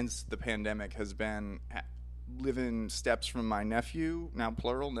since the pandemic has been living steps from my nephew, now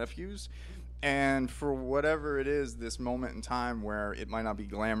plural nephews. And for whatever it is, this moment in time where it might not be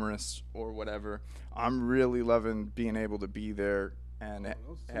glamorous or whatever, I'm really loving being able to be there and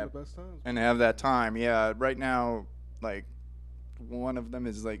have that time. Yeah, right now, like, one of them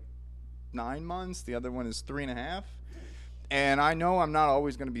is like 9 months, the other one is 3.5. And I know I'm not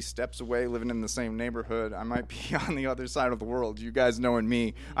always going to be steps away living in the same neighborhood. I might be on the other side of the world. You guys knowing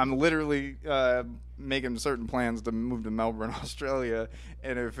me, I'm literally making certain plans to move to Melbourne, Australia.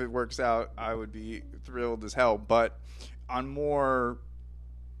 And if it works out, I would be thrilled as hell. But on more,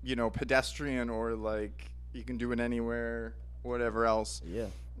 you know, pedestrian or like you can do it anywhere, whatever else. Yeah.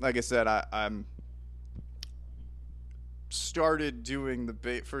 like I said, I'm started doing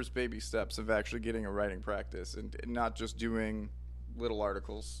the first baby steps of actually getting a writing practice, and not just doing little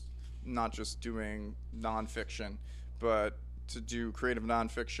articles, not just doing nonfiction, but to do creative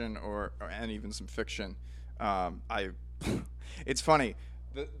nonfiction and even some fiction. It's funny.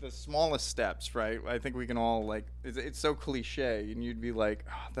 The smallest steps, right? I think we can all, like, it's so cliche, and you'd be like,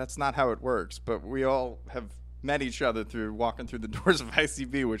 oh, that's not how it works. But we all have met each other through walking through the doors of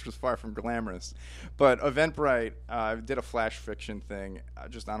ICB, which was far from glamorous. But Eventbrite, I did a flash fiction thing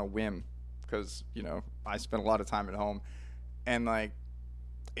just on a whim because, I spent a lot of time at home. And, like,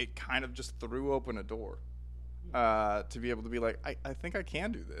 it kind of just threw open a door to be able to be like, I think I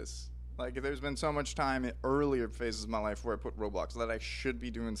can do this. Like, there's been so much time in earlier phases of my life where I put roadblocks that I should be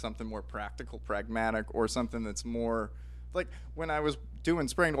doing something more practical, pragmatic, or something that's more like when I was doing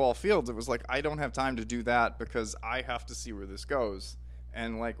Spraying the Wall Fields, it was like, I don't have time to do that because I have to see where this goes.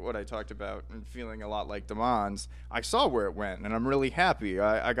 And like what I talked about and feeling a lot like Demons, I saw where it went and I'm really happy.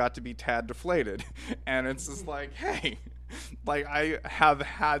 I got to be tad deflated. And it's just like, hey, like I have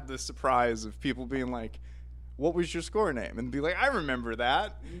had the surprise of people being like, what was your score name? And be like, I remember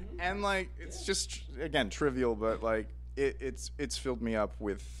that. Mm-hmm. And like, it's just, again, trivial, but like it's filled me up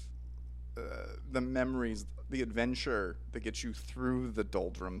with the memories, the adventure that gets you through the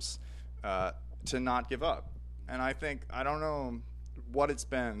doldrums to not give up. And I think, I don't know what it's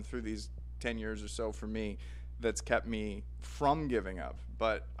been through these 10 years or so for me that's kept me from giving up.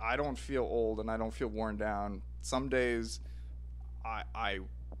 But I don't feel old and I don't feel worn down. Some days I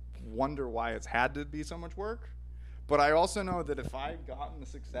wonder why it's had to be so much work. But I also know that if I had gotten the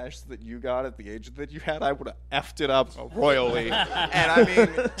success that you got at the age that you had, I would have effed it up royally. And I mean,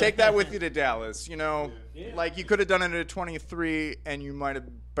 take that with you to Dallas. Like you could have done it at 23 and you might have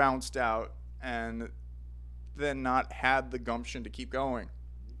bounced out and then not had the gumption to keep going.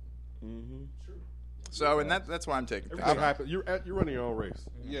 Mm-hmm. So, and that's why I'm taking things. You're running your own race.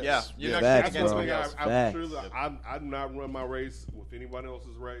 Yes. Yeah. You're not Facts, against bro. me, guys. I do not run my race with anyone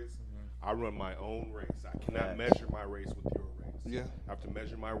else's race. I run my own race. I cannot measure my race with your race. Yeah. I have to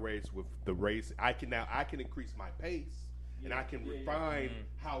measure my race with the race. I can increase my pace and I can refine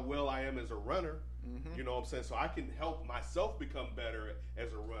how well I am as a runner. Mm-hmm. You know what I'm saying? So I can help myself become better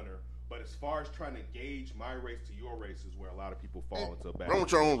as a runner. But as far as trying to gauge my race to your race is where a lot of people fall into a bad. Run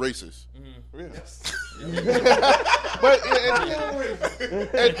with your own races. Mm-hmm. Yeah. Yes. But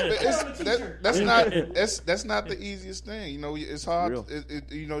that's not the easiest thing. It's hard.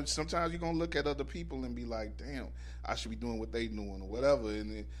 Sometimes you're gonna look at other people and be like, "Damn, I should be doing what they doing or whatever."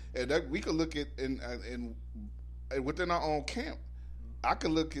 And that we could look at and within our own camp. I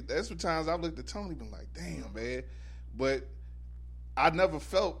could look at. There's sometimes I've looked at Tony, been like, "Damn, man," but I never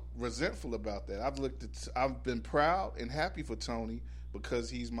felt resentful about that. I've been proud and happy for Tony because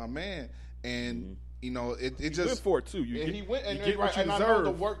he's my man, and it just went for it too. He went and get what you I know deserve.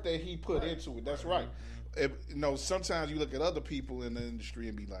 the work that he put into it. That's right. Sometimes you look at other people in the industry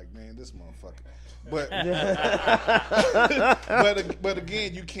and be like, man, this motherfucker. But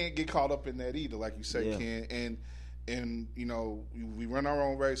again, you can't get caught up in that either, like you say, Ken. And we run our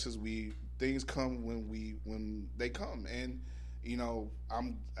own races. Things come when they come, and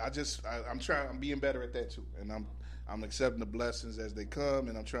I'm being better at that too, and I'm accepting the blessings as they come,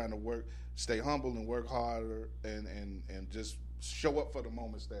 and I'm trying to stay humble and work harder, and just show up for the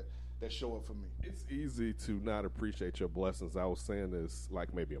moments that show up for me. It's easy to not appreciate your blessings. I was saying this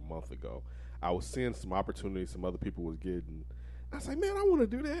like maybe a month ago. I was seeing some opportunities some other people was getting. I was like, man, I want to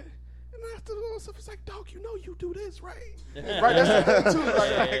do that. And after all stuff, it's like, dog, you do this, right? Right, that's the thing, too.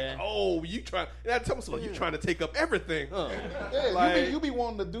 Like, oh, you trying, and I tell myself, you trying to take up everything. Yeah, you be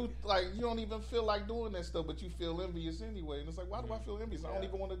wanting to do, like, you don't even feel like doing that stuff, but you feel envious anyway. And it's like, why do I feel envious? I don't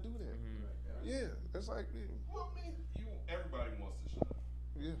even want to do that. Mm-hmm. Yeah, it's like, well, man, everybody wants to shine.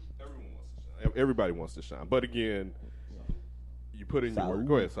 Yeah. Everyone wants to shine. Everybody wants to shine. But again, you put in your work.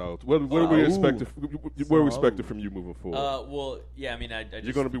 Go ahead, Sal. What are we expecting? What are we expecting from you moving forward? Well, yeah, I mean, I just...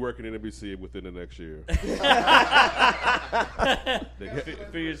 You're going to be working in NBC within the next year.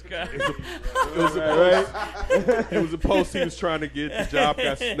 Fingers crossed. It was a post he was trying to get. The job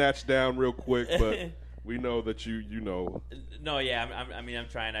got snatched down real quick, but we know that you know. No, yeah, I'm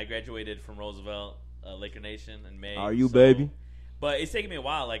trying. I graduated from Roosevelt, Laker Nation in May. Are you, baby? But it's taken me a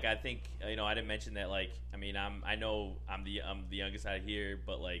while. Like, I think, I didn't mention that, like, I mean, I know I'm the youngest out here,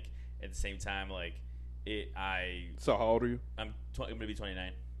 but, like, at the same time, like, So how old are you? I'm going to be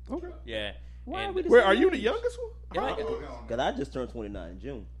 29. Okay. Yeah. Why And- are we the Where same are you age? the youngest one? Yeah, Because I just turned 29 in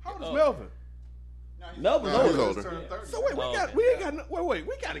June. How old is Melvin? Melvin's Nah, he's older. older. Turned 30. So wait, we Oh, got okay. we ain't got no, wait,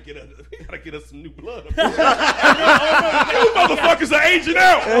 we gotta get us some new blood. Up here. You motherfuckers are aging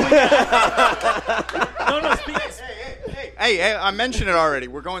out. No, speaking. Hey, I mentioned it already.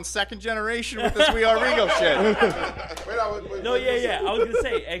 We're going second generation with this We Are Rego shit. No, yeah. I was gonna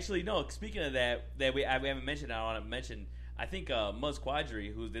say, actually, no. Speaking of that we haven't mentioned. I want to mention. I think Muzz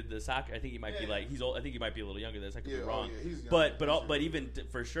Quadri, who did the soccer, I think he might be like he's old. I think he might be a little younger than this. I could be wrong. He's young. But even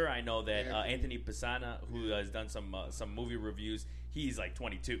for sure, I know that Anthony Pisana, who has done some movie reviews, he's like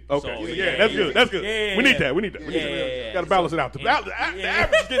 22. Okay, So, yeah, that's good. That's good. Yeah, we need yeah. that. We need that. Yeah. Got to balance it out. The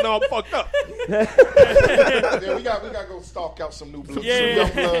average is getting all fucked up. Yeah, we got to go stalk out some new blood, Yeah.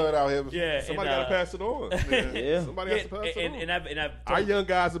 some young blood out here. Yeah, Somebody and, got to pass it on. Yeah. Somebody has to pass it on. and I've Our told, young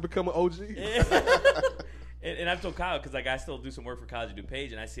guys are becoming OGs. and I've told Kyle because like I still do some work for College DuPage,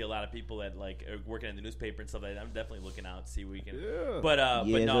 and I see a lot of people that like are working in the newspaper and stuff like that. I'm definitely looking out to see what we can. Yeah. But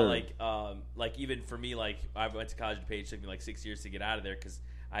Yes, no, sir. like even for me, like I went to College DuPage, it took me like 6 years to get out of there because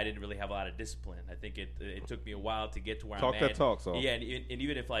I didn't really have a lot of discipline. I think it took me a while to get to where Talk I'm that at. talk, so. Yeah, and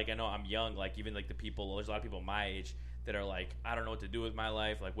even if like I know I'm young, like even like the people, there's a lot of people my age that are like, I don't know what to do with my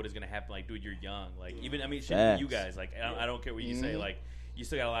life. Like, what is gonna happen? Like, dude, you're young. Like, even I mean, shit, for you guys. Like, I don't care what you say. Like, you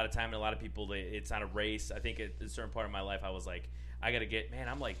still got a lot of time, and a lot of people. It's not a race. I think at a certain part of my life, I was like, I gotta get. Man,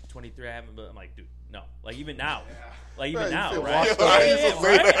 I'm like 23. I haven't. But I'm like, dude, no. Like even now. Like even Man, you now, feel right? washed up. I used to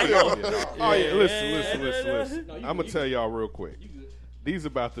say right? that. I know. Oh yeah, Yeah. listen. I'm gonna tell y'all real quick. These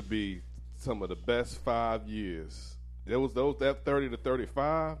about to be some of the best 5 years. There was that 30 to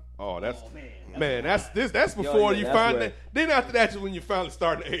 35. Oh, that's that's before yeah, you that's find where- that. Then after that is when you finally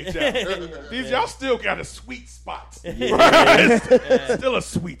start to age out. These y'all still got a sweet spot. Right? It's still a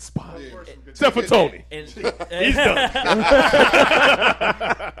sweet spot. Except for Tony. And, He's done.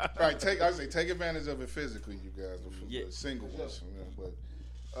 Right, take advantage of it physically, you guys, Yeah. the single ones.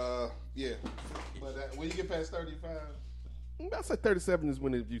 But when you get past 35, I say 37 is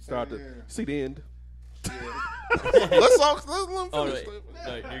when you start to see the end. Let's talk. Let him Oh, finish.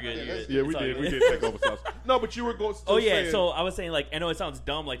 no, you're good. You're good. Yeah, we It's all did. good. We did take over sauce. No, but you were going. Oh yeah, saying, so I was saying like I know it sounds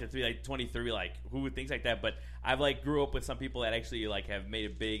dumb like the 23 like who would think like that, but I've like grew up with some people that actually like have made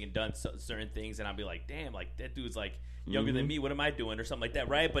it big and done certain things, and I'll be like, damn, like that dude's like younger than me. What am I doing or something like that,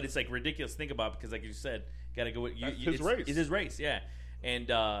 right? But it's like ridiculous to think about because like you said, gotta go with you. That's his it's, race. It's his race, yeah. And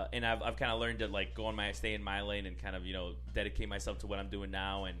I've kind of learned to like stay in my lane and kind of dedicate myself to what I'm doing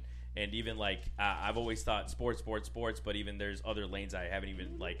now and even like I've always thought sports, but even there's other lanes I haven't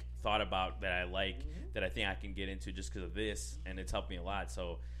even like thought about that I like that I think I can get into just because of this, and it's helped me a lot.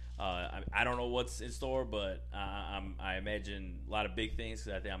 So I don't know what's in store, but I imagine a lot of big things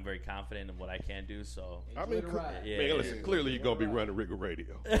because I think I'm very confident in what I can do. So I mean, yeah. man, listen, clearly you're gonna be running Riggle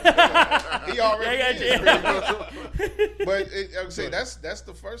Radio. he already Yeah, is. But I would say that's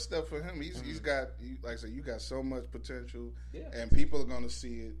the first step for him. He's got, like I said, you got so much potential, and people are gonna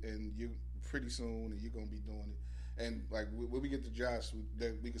see it, and you pretty soon, and you're gonna be doing it. And like when we get to Josh,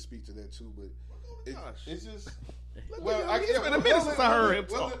 we can speak to that too. But it's just. Well, It's been a minute since I heard him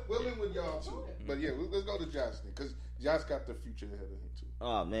talk. We'll end with y'all too. But yeah, let's go to Josh then, because Josh got the future ahead of him too.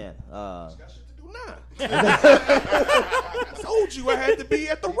 Oh man. Got shit to do now. I told you I had to be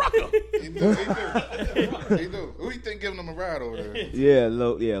at the Rucker. He do. Who you think giving him a ride over there?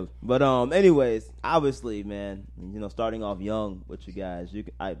 Yeah. But anyways, obviously, man, starting off young with you guys,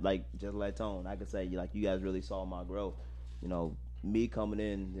 I like just like Tone. I could say you guys really saw my growth. Me coming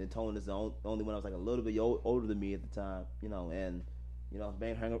in, and Tone is the only one I was like a little bit older than me at the time. And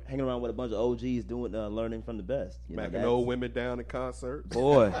hanging around with a bunch of OGs doing learning from the best. Backing old women down in concerts.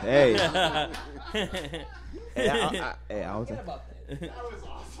 Boy, hey. Hey, I was About that. That was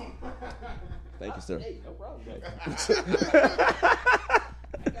awesome. Thank you, sir. Hey, no problem.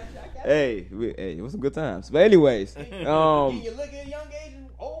 Hey, it was some good times. But anyways, Can you look at young age and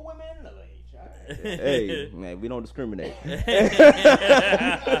old women and middle age? All right. hey, man, we don't discriminate.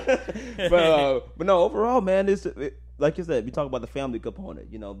 But no, overall, man, like you said, we talk about the family component.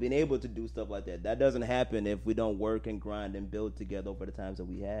 Being able to do stuff like that doesn't happen if we don't work and grind and build together over the times that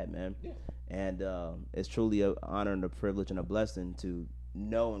we had, man. Yeah. And it's truly an honor and a privilege and a blessing to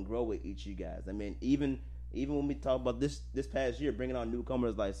know and grow with each of you guys. I mean, even when we talk about this past year, bringing on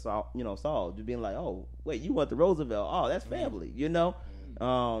newcomers like Saul, just being like, oh, wait, you went to Roosevelt? Oh, that's family,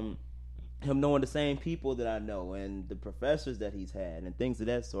 him knowing the same people that I know and the professors that he's had and things of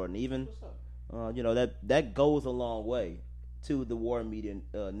that sort, and even that goes a long way to the WARR Media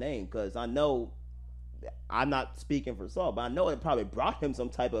name, because I know I'm not speaking for Saul, but I know it probably brought him some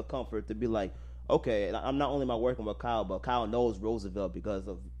type of comfort to be like, okay, I'm not only am I working with Kyle, but Kyle knows Roosevelt because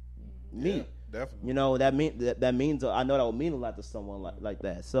of me. Yeah, definitely. That means I know that would mean a lot to someone like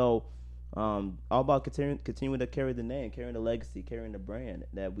that. So All about continuing to carry the name, carrying the legacy, carrying the brand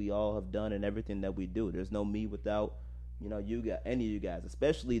that we all have done and everything that we do. There's no me without, you got any of you guys,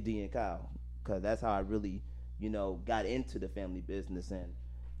 especially D and Kyle, because that's how I really, got into the family business. And,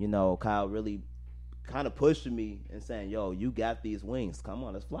 Kyle really kind of pushing me and saying, yo, you got these wings. Come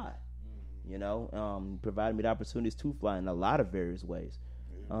on, let's fly. Provided me the opportunities to fly in a lot of various ways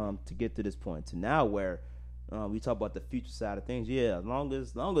to get to this point. To now where we talk about the future side of things. Yeah, as long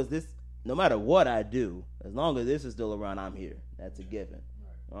as this, no matter what I do, as long as this is still around, I'm here. That's a given.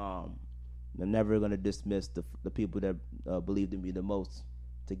 I'm never going to dismiss the people that believed in me the most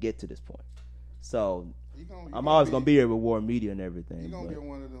to get to this point. So I'm always going to be here with WARR Media and everything. You're going to get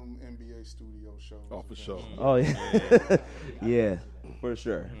one of them NBA studio shows. Oh, for sure. Oh, yeah. Yeah, for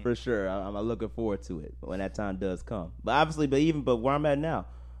sure. For sure. I'm looking forward to it when that time does come. But obviously, but where I'm at now,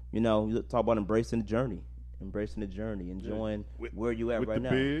 you talk about embracing the journey, enjoying where you at with right the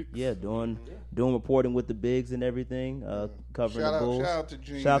now. bigs. Yeah, doing reporting with the bigs and everything, covering the Bulls. Shout out to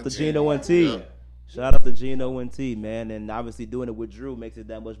Gene. Shout out to and Gino Tim. and T. Yeah. Shout out to Gino and T, man, and obviously doing it with Drew makes it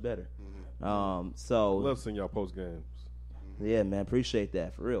that much better. So Love seeing y'all post games. yeah, man, appreciate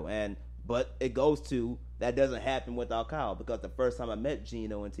that for real. But it goes to that doesn't happen without Kyle, because the first time I met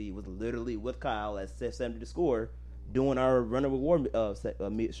Gino and T was literally with Kyle at 70 to Score doing our Running with WARR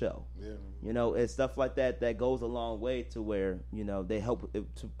show. Yeah. It's stuff like that goes a long way to where they help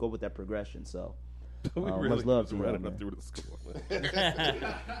to go with that progression. So We much really love was to y'all, running man. up through the school.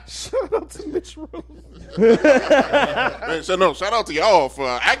 Shout out to Mitch Rose. Man, shout out to y'all for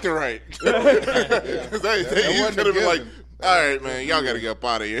acting right. they wasn't could have a been like, given. all right, man, y'all got to get up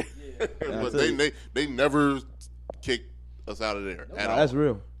out of here. But tell you. they never kicked us out of there at all. That's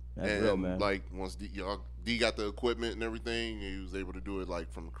real. That's And real, man. like once D got the equipment and everything, he was able to do it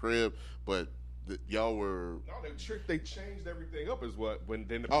like from the crib. But y'all were No, they changed everything up is what when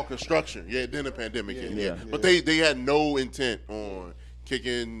then the construction. Yeah, then the pandemic hit. Yeah. But they had no intent on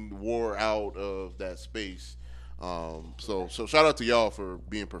kicking WARR out of that space. So shout out to y'all for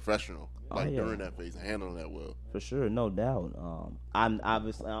being professional during that phase and handling that well. For sure, no doubt. I'm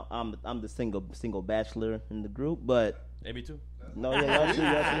the single bachelor in the group, but Me too. no, yeah, y'all too.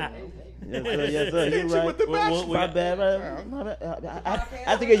 Yes, sir. You're right. My bad. I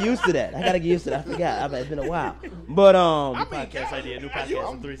have to get used to that. I gotta get used to that. I forgot. It's been a while. But Podcast idea, new podcast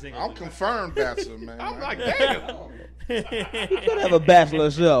from 3 singles. I'm confirmed bachelor, man. I'm like, damn. could have a bachelor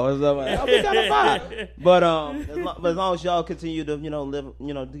show or something. I'll be kind of fine. But as long as y'all continue to live,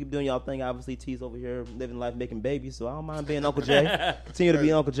 keep doing y'all thing. Obviously, T's over here living life, making babies. So I don't mind being Uncle Jay. Continue to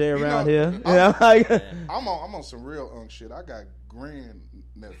be Uncle Jay around here. I'm on some real shit. I got grand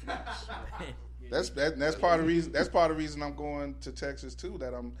nephews. That's part of the reason. That's part of the reason I'm going to Texas too.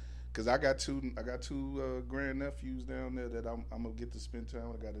 Because I got two grand nephews down there that I'm gonna get to spend time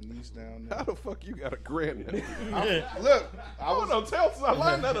with. I got a niece down there. How the fuck you got a grand nephew? Line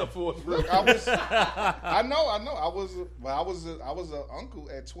that up for us, bro. Look, I know. I was an uncle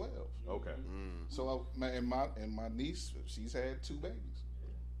at 12. Okay. So and my niece, she's had 2 babies.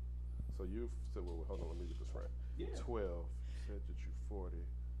 So you said, well, hold on, let me get this right. 12 said that you 40.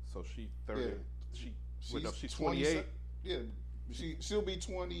 So she 30. Yeah. She's 28. Yeah. She'll be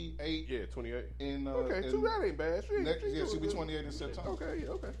 28. Yeah, 28. Okay, so that ain't bad. She'll be 28 in September. Okay.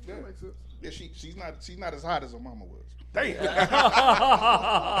 Yeah. That makes sense. Yeah, she's not as hot as her mama was. Damn.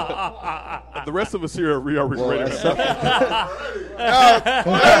 The rest of us here are regretting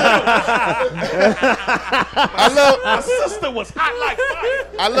my sister was hot like fire.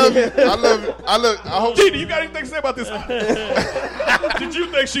 I hope. Gina, you got anything to say about this? Did you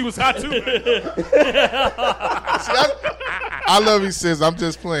think she was hot too? I love you, sis. I'm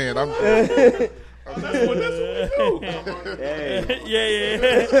just playing. That's what we do.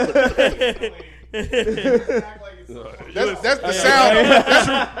 That's the sound.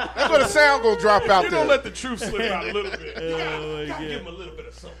 That's where the sound gonna drop out You there. don't let the truth slip out a little bit. Give him a little bit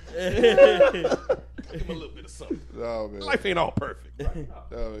of something. Give him a little bit of something. Oh, man. Life ain't all perfect.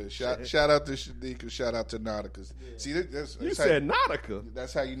 Oh, man. Shout out to Shadika. Shout out to Nautica. See, that's You how, said Nautica.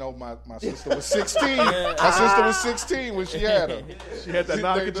 That's how you know my sister was 16. My sister was 16 when she had her. She had that She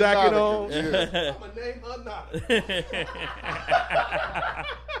Nautica named her jacket Nautica. on. Yeah. I'm going to name her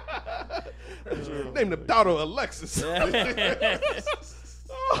Nautica. Name the daughter Alexis.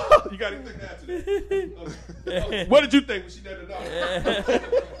 You got anything to add to that? What did you think when she named the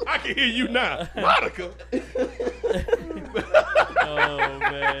Nautica? I can hear you now. Nautica. Oh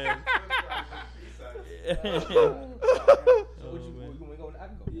man.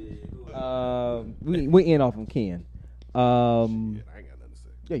 We end off from Ken. I ain't got nothing to say.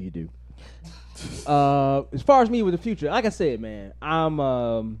 Yeah, you do. As far as me with the future, like I said, man,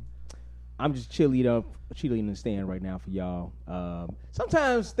 I'm I'm just cheerleading the stand right now for y'all.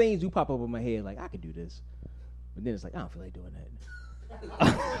 Sometimes things do pop up in my head, like I could do this, but then it's like I don't feel like doing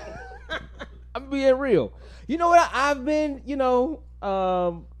that. I'm being real. You know what? I've been,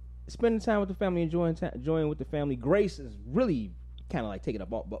 spending time with the family, enjoying with the family. Grace is really kind of like taking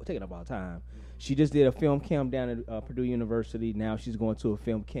up all time. She just did a film camp down at Purdue University. Now she's going to a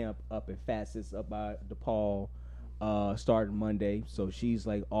film camp up at Facets up by DePaul, starting Monday. So she's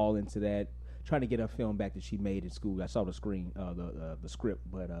like all into that, trying to get her film back that she made in school. I saw the script,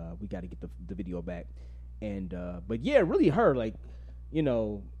 but we got to get the video back. And but yeah, really her, like,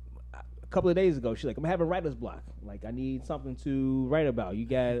 a couple of days ago, she's like, I'm having writer's block. Like, I need something to write about. You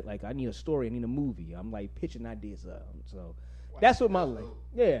got it? Like, I need a story. I need a movie. I'm like pitching ideas up. So that's what my life.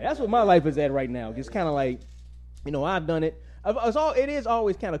 Yeah, that's what my life is at right now. Just kind of like, I've done it. It is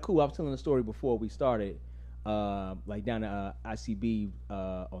always kind of cool. I was telling the story before we started. Like down at ICB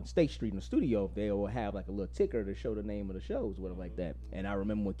on State Street in the studio, they will have like a little ticker to show the name of the shows, whatever like that. And I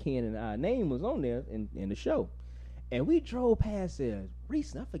remember when Ken and our name was on there in the show. And we drove past there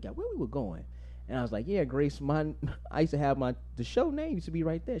recently. I forgot where we were going. And I was like, yeah, Grace, I used to have the show name used to be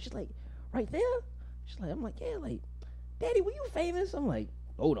right there. She's like, right there? She's like, I'm like, yeah, like, Daddy, were you famous? I'm like,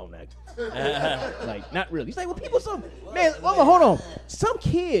 hold on that. Like, not really. He's like, well, hold on. Some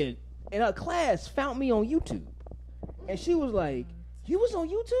kid in her class found me on YouTube. And she was like, you was on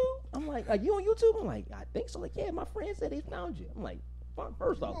YouTube? I'm like, are you on YouTube? I'm like, I think so. Like, yeah, my friend said they found you. I'm like,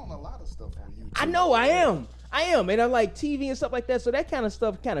 first off, You're on a lot of stuff on YouTube. I know I am, and I like TV and stuff like that. So that kind of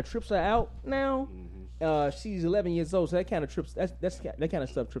stuff kind of trips her out now. She's 11 years old, so that kind of trips. That kind of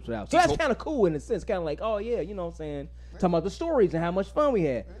stuff trips her out. So that's kind of cool in a sense. Kind of like, oh yeah, you know what I'm saying? Talking about the stories and how much fun we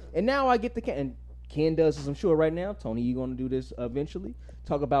had. And now I get and Ken does this, I'm sure, right now. Tony, you're going to do this eventually.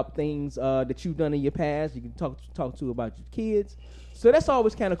 Talk about things that you've done in your past. You can talk to about your kids. So that's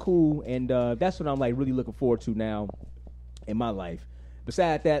always kind of cool, and that's what I'm like really looking forward to now in my life.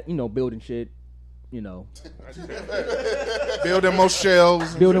 Besides that, building shit, Building more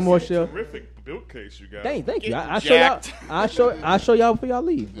shelves. building more shelves. Terrific bookcase you got. Thank you. I show y'all. I show y'all before y'all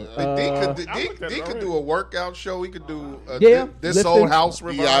leave. D looked at it could already. do a workout show. We could do this lifting, old house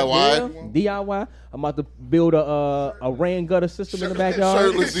revival. DIY. DIY. I'm about to build a rain gutter system in the backyard.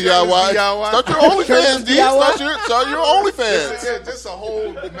 Shirtless DIY. Start your OnlyFans, D. Start your OnlyFans. Yeah, just a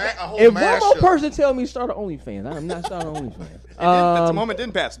whole If one more mashup. person tell me start an OnlyFans, I'm not starting an OnlyFans. The moment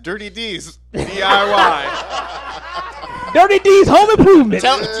didn't pass. Dirty D's DIY. Dirty D's Home Improvement.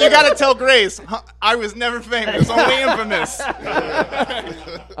 You gotta tell Grace, I was never famous, only infamous.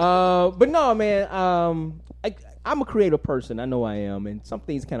 But no, man. I'm a creative person. I know I am, and some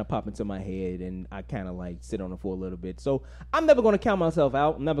things kind of pop into my head, and I kind of like sit on it for a little bit. So I'm never going to count myself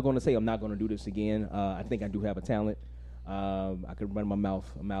out. I'm never going to say I'm not going to do this again. I think I do have a talent. I could run my mouth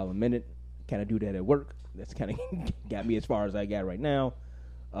a mile a minute. Kind of do that at work. That's kind of got me as far as I got right now.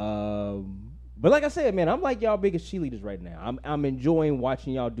 But like I said, man, I'm like y'all biggest cheerleaders right now. I'm enjoying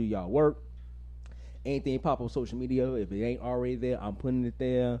watching y'all do y'all work. Anything pop on social media, if it ain't already there, I'm putting it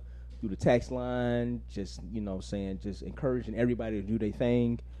there. Through the text line, just just encouraging everybody to do their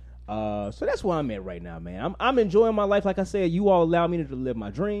thing. So that's where I'm at right now, man. I'm enjoying my life. Like I said, you all allow me to live my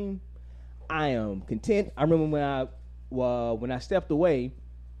dream. I am content. I remember when I stepped away,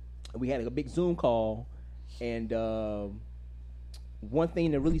 we had a big Zoom call, and one thing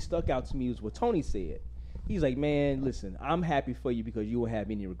that really stuck out to me was what Tony said. He's like, man, listen, I'm happy for you because you won't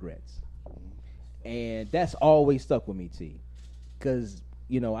have any regrets. And that's always stuck with me, T. Because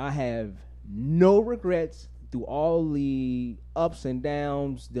I have no regrets through all the ups and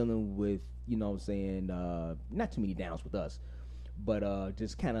downs dealing with, not too many downs with us, but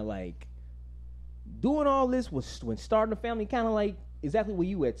just kind of like doing all this was when starting a family, kind of like exactly where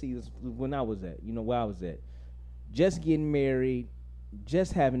you at, T, when I was at, where I was at. Just getting married,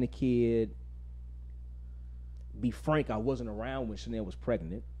 just having a kid. Be frank, I wasn't around when Chanel was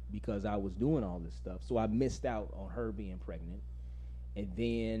pregnant because I was doing all this stuff, so I missed out on her being pregnant. And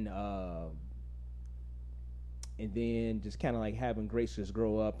then just kind of like having Grace just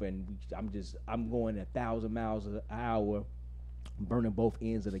grow up, and I'm going 1,000 miles an hour, burning both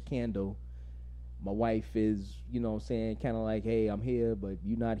ends of the candle. My wife is, kind of like, hey, I'm here, but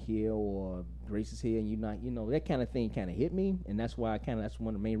you're not here, or Grace is here and you're not, that kind of thing kind of hit me, and that's why that's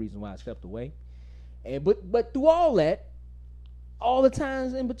one of the main reasons why I stepped away. And but through all that, all the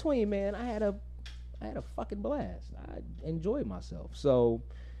times in between, man, I had a fucking blast. I enjoyed myself. So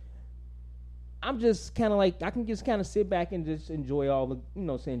I'm just kind of like, I can just kind of sit back and just enjoy all the,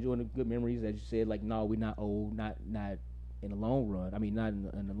 enjoy the good memories. As you said, like, no, we're not old, not in the long run. I mean, not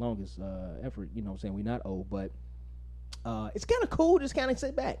in the longest effort, we're not old, but it's kind of cool. Just kind of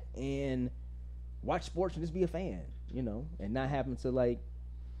sit back and watch sports and just be a fan, and not having to like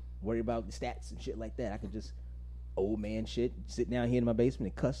worry about the stats and shit like that. I can just old man shit, sit down here in my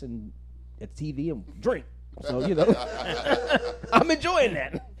basement and cussing at the TV and drink. So I'm enjoying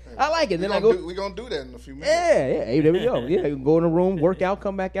that. I like it. Then We're gonna do that in a few minutes. Yeah. Hey, there we go. Yeah, go in the room, work out,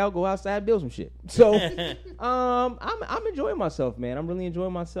 come back out, go outside, build some shit. So, I'm enjoying myself, man. I'm really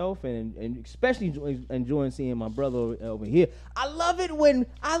enjoying myself, and especially enjoying seeing my brother over here. I love it when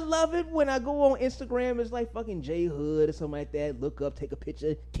I go on Instagram. It's like fucking J Hood or something like that. Look up, take a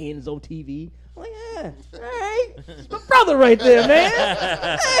picture. Ken's on TV. I'm like, yeah, all right, it's my brother right there,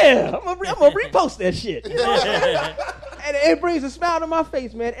 man. Yeah, I'm gonna repost that shit. You know what I'm saying? And it brings a smile to my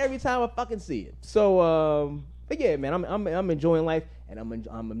face, man, every time I fucking see it. So, but yeah, man, I'm enjoying life, and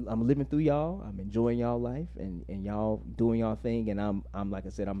I'm living through y'all. I'm enjoying y'all life, and y'all doing y'all thing, and I'm like I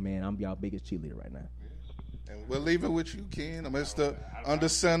said, I'm y'all biggest cheerleader right now. And we'll leave it with you, Ken. I'm Mr. Under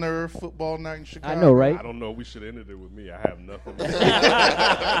Center Football Night in Chicago. I know, right? I don't know. We should have ended it with me. I have nothing.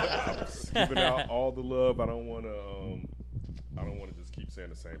 I'm giving out all the love. I don't want to just keep saying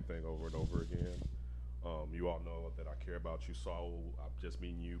the same thing over and over again. You all know that I care about you, Saul. I just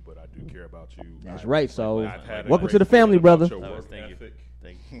mean you, but I do care about you. That's right, Saul. Welcome to the family, brother. Thank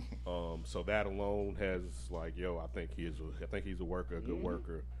you. So that alone has like, I think he's a worker, a good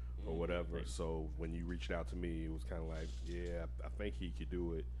worker, or whatever. So when you reached out to me, it was kind of like, yeah, I think he could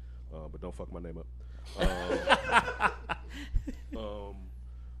do it, but don't fuck my name up.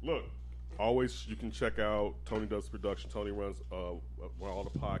 Look. Always, you can check out Tony Does Production. Tony runs all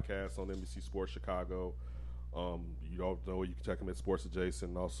the podcasts on NBC Sports Chicago. You don't know, you can check him at Sports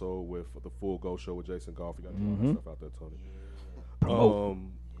Adjacent, also with the Full Go Show with Jason Goff. You got to do stuff out there, Tony.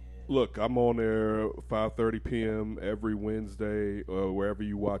 Look, I'm on there 5:30 p.m. every Wednesday, wherever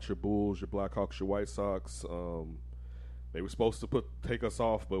you watch your Bulls, your Blackhawks, your White Sox. They were supposed to take us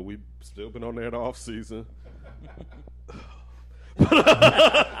off, but we've still been on there in the off season.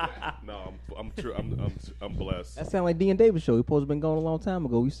 No, I'm blessed. That sounds like D and Davis show. We supposed to been going a long time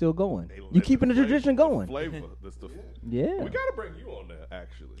ago. We still going. You keeping the tradition going? Flavor. Yeah. We got to bring you on there.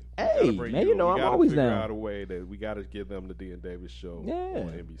 Actually. Hey, man, I'm always down. We got to figure out a way that we got to give them the D and Davis show on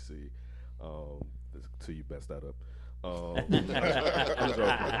NBC. To you, best that up. I'm joking.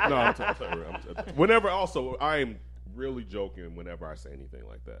 No, I'm joking. Whenever, also, I am really joking. Whenever I say anything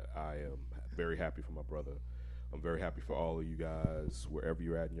like that, I am very happy for my brother. I'm very happy for all of you guys, wherever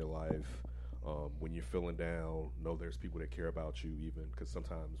you're at in your life. When you're feeling down, know there's people that care about you, even because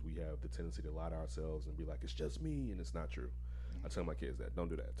sometimes we have the tendency to lie to ourselves and be like, it's just me, and it's not true. I tell my kids that. Don't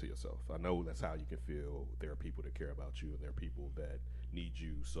do that to yourself. I know that's how you can feel. There are people that care about you, and there are people that need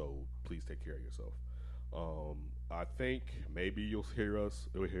you, so please take care of yourself. I think maybe you'll hear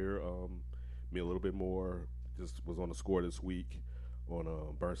me a little bit more. Just was on the score this week on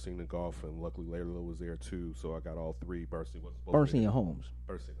Bernstein and Golf, and luckily Layla was there too, so I got all three. Bernstein and Holmes. Bernstein and Holmes.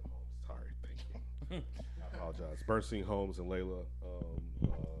 Sorry, thank you. I apologize. Bernstein, Holmes, and Layla.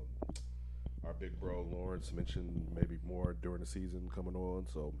 Our big bro Lawrence mentioned maybe more during the season coming on,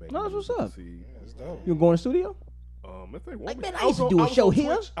 so maybe that's what's up. That's dope. You going to the studio? If they want like, me. man, I used to do a show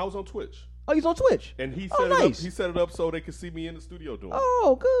here. I was on Twitch. Oh, he's on Twitch. And he set it up so they could see me in the studio doing it.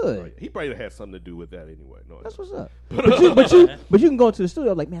 Oh, good. Right. He probably had something to do with that anyway. No, that's what's up. but you can go into the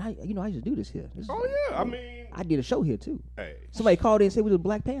studio like, man, I used to do this here. Yeah, I mean, I did a show here too. Hey, somebody called in and said we were the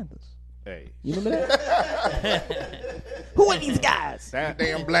Black Panthers. Hey, you remember that? Who are these guys? That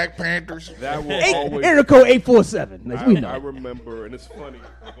damn Black Panthers. That will always. Area code 847. I remember, and it's funny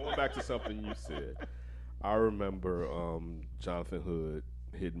going back to something you said. I remember Jonathan Hood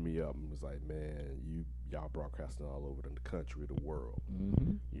hitting me up and was like, man, y'all broadcasting all over the country, the world.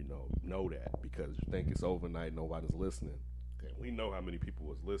 Mm-hmm. You know that because you think it's overnight, nobody's listening. And we know how many people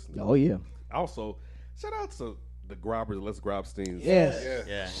was listening. Oh, yeah. Also, shout out to the Grobbers, Les Grobsteins. Yes.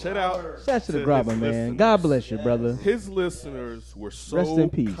 Yeah. Shout out to the Grobber, man. Listeners. God bless you, brother. His listeners were so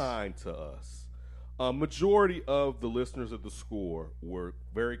kind to us. A majority of the listeners of the score were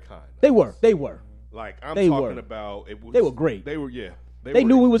very kind. They were. Like, I'm talking about. They were great. They were, They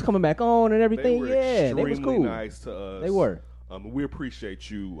knew we was coming back on and everything. They was cool. Nice to us. They were. We appreciate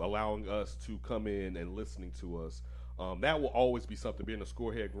you allowing us to come in and listening to us. That will always be something. Being a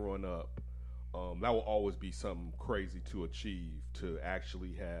scorehead growing up, that will always be something crazy to achieve. To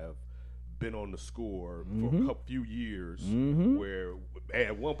actually have been on the score for a few years, where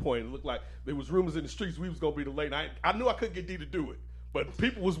at one point it looked like there was rumors in the streets we was gonna be the late night. I knew I couldn't get D to do it. But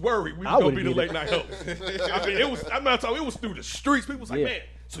people was worried we was gonna be the late night host. I mean, it was. I'm not talking. It was through the streets. People was like, "Man,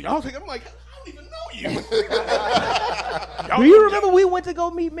 so y'all think?" I'm like, "How don't even know you. Do you remember we went to go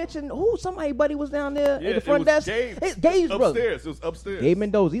meet Mitch and somebody buddy was down there at the front desk? Gabe's brother. Upstairs. It was upstairs. Gabe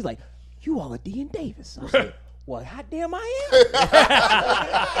Mendoza. He's like, you all are D and Davis. I said, well, hot damn I am.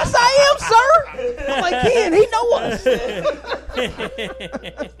 Yes, I am, sir. I'm like, Ken, he know us.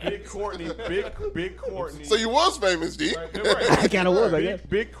 Big Courtney. Big Courtney. So you was famous, D. Right. I kind of was, I guess.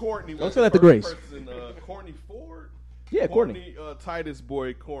 Big Courtney. Don't Was tell the that to first Grace. Person, Courtney Ford. Yeah, Courtney. Titus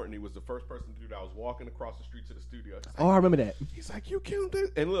boy Courtney was the first person to do that. I was walking across the street to the studio. He's like, Oh, I remember that. He's like, you killed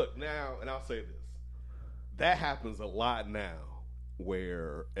it. And look now, and I'll say this: that happens a lot now.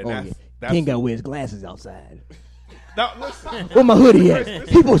 Where and that's Ken got to wear his glasses outside. now listen. Where my hoodie at?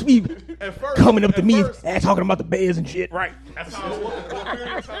 He supposed to be At first, coming up to at me first- and talking about the bears and shit. Right. That's how I was. For a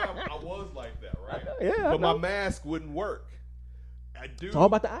period of time, I was like that, right? Yeah, I But my know. mask wouldn't work. It's all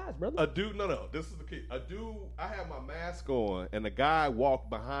about the eyes, brother. A dude, no, this is the key. I had my mask on, and a guy walked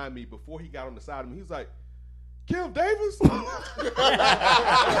behind me before he got on the side of me. He's like, Kim Davis?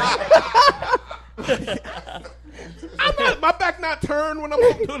 my back not turned when I'm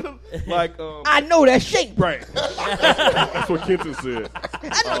doing them. Like, I know that shape. right. That's what Kenton said.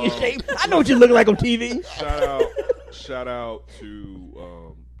 I know your shape. I know what you look like on TV. Shout out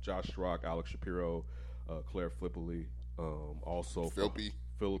to Josh Strock, Alex Shapiro, Claire Flippily, also Philpy.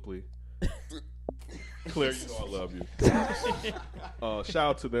 Claire, you know I love you. Shout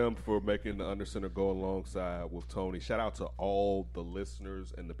out to them for making the Under Center go alongside with Tony. Shout out to all the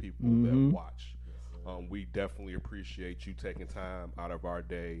listeners and the people that watch. We definitely appreciate you taking time out of our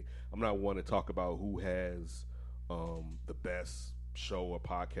day. I'm not one to talk about who has the best show or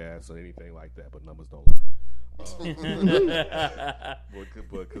podcast or anything like that, but numbers don't lie.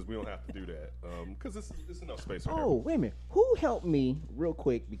 Because we don't have to do that. Because it's enough space for Oh, wait a minute. Who helped me real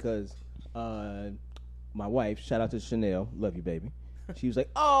quick because my wife, shout out to Chanel, love you, baby. She was like,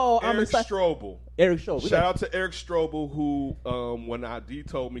 "Oh, I'm Eric excited." Strobel. Eric Strobel. Shout out to Eric Strobel, who when D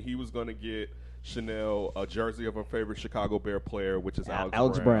told me he was going to get Chanel a jersey of her favorite Chicago Bear player, which is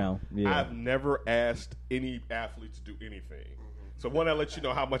Alex Brown. Yeah. I've never asked any athlete to do anything. So I want to let you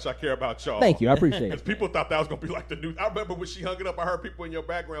know how much I care about y'all. Thank you. I appreciate Because it. people thought that was going to be like the new. I remember when she hung it up, I heard people in your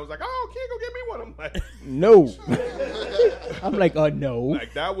background was like, "Oh, kid, go get me one." I'm like, No. I'm like, no.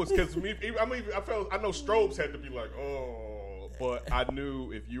 like that was because me. I mean, I know Strobes had to be like, "Oh," but I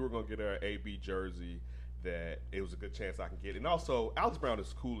knew if you were going to get her an AB jersey, that it was a good chance I can get it. And also, Alex Brown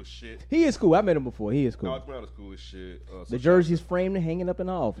is cool as shit. He is cool. I met him before. He is cool. Alex Brown is cool as shit. The jersey's framed and hanging up in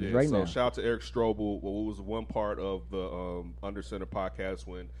the office right so now. shout out to Eric Strobel. Well, it was one part of the Under Center podcast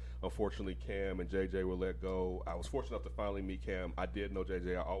when, unfortunately, Cam and JJ were let go. I was fortunate enough to finally meet Cam. I did know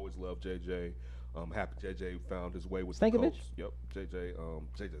JJ. I always loved JJ. Happy JJ found his way with the Stankovic? Colts. Yep, JJ.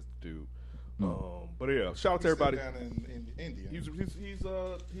 JJ's the dude. But yeah, shout out to everybody. Down in India.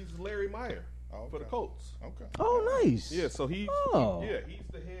 He's Larry Meyer for the Colts. Okay. Oh, nice. Yeah, so he's Oh. he's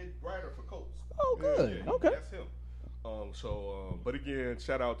the head writer for Colts. Oh, good. Yeah, Okay. that's him. But again,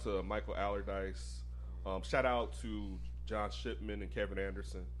 shout out to Michael Allardyce. Shout out to John Shipman and Kevin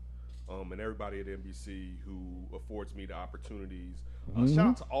Anderson, and everybody at NBC who affords me the opportunities. Shout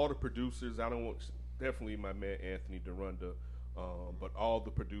out to all the producers. Definitely my man Anthony Durunda, but all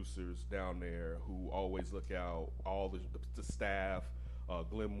the producers down there who always look out. All the staff,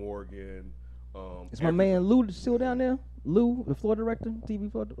 Glenn Morgan. Is my man Lou still down there? Lou, the floor director,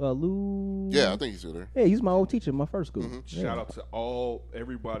 TV floor. Lou. Yeah, I think he's still there. Yeah, he's my old teacher in my first school. Yeah. Shout out to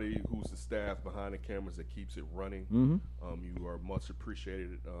everybody who's the staff behind the cameras that keeps it running. You are much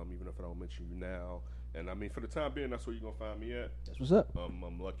appreciated, even if I don't mention you now. And I mean, for the time being, that's where you're gonna find me at. That's what's up.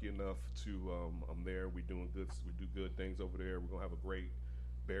 I'm lucky enough to I'm there. We do good things over there. We're gonna have a great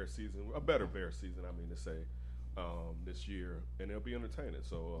bear season, a better bear season. I mean to say. This year, and it'll be entertaining.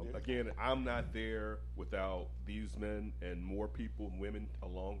 So again, I'm not there without these men and more people and women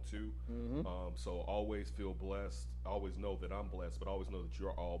along too. So always feel blessed. Always know that I'm blessed, but always know that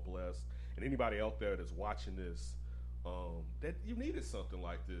you're all blessed. And anybody out there that's watching this, that you needed something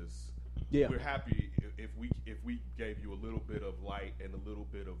like this. Yeah. We're happy if we gave you a little bit of light and a little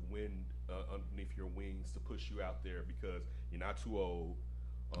bit of wind underneath your wings to push you out there because you're not too old.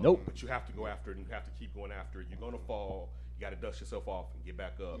 Nope. But you have to go after it, and you have to keep going after it. You're gonna fall. You got to dust yourself off and get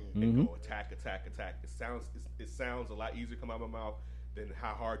back up and go attack. It sounds a lot easier to come out of my mouth than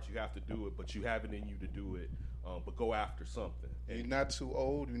how hard you have to do it, but you have it in you to do it. But go after something. And You're not too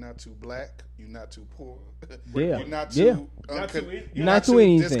old. You're not too black. You're not too poor. Yeah. You're not Yeah. too Not too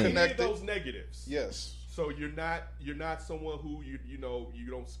anything. disconnected. Any of those negatives. Yes. So you're not someone who you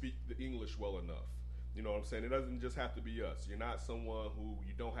don't speak the English well enough. You know what I'm saying? It doesn't just have to be us. You're not someone who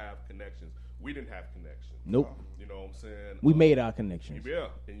you don't have connections. We didn't have connections. Nope. You know what I'm saying? We made our connections. Yeah,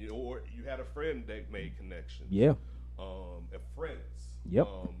 and or you had a friend that made connections. Yeah. And friends. Yep.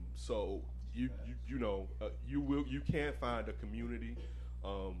 So you can find a community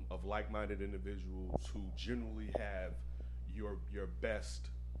of like-minded individuals who generally have your best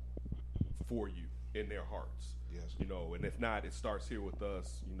for you in their hearts. Yes. You know, and if not, it starts here with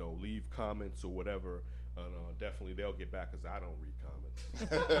us. You know, leave comments or whatever, and definitely they'll get back because I don't read comments.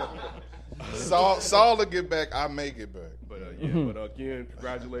 Saul will get back. I may get back. But but again,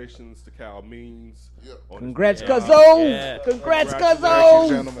 congratulations to Cal Means. Yep. Congrats, Yeah. Cuzzo. Yeah. Congrats, Thank you, Cuzzo.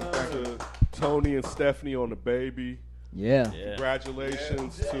 gentlemen. Thank you. To Tony and Stephanie on the baby. Yeah. Yeah.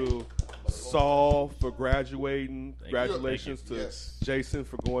 Congratulations to Saul for graduating. Congratulations to Yes. Jason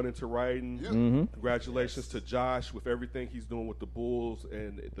for going into writing. Yep. Mm-hmm. Congratulations to Josh with everything he's doing with the Bulls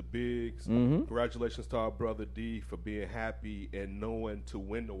and the Bigs. Mm-hmm. Congratulations to our brother D for being happy and knowing to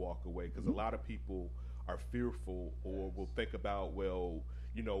when to walk away, because a lot of people are fearful or will think about, well,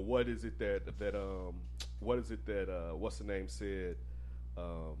 you know, what is it that what's the name said,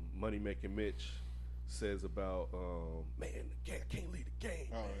 Money Making Mitch says about man, I can't lead the game.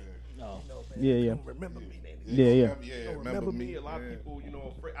 Oh, yeah. Oh. You know, man, Yeah, yeah. don't remember me. Man. Yeah, yeah. Yeah, Don't remember me. A lot of people, you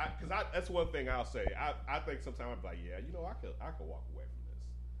know, because that's one thing I'll say. I think sometimes I'm like, yeah, you know, I could walk away from this,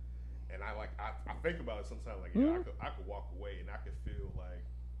 and I think about it sometimes like, yeah, I could walk away and I could feel like,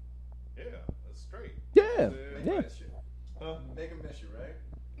 yeah, that's straight. Yeah. Yeah. Huh? Make him miss you, right?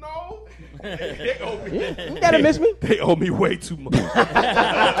 No, they owe me. You gotta miss me. They owe me way too much.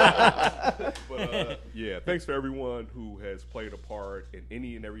 But yeah, thanks for everyone who has played a part in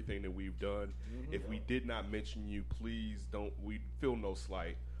any and everything that we've done. If we did not mention you, please don't. We feel no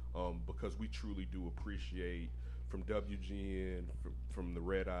slight, because we truly do appreciate from WGN, from the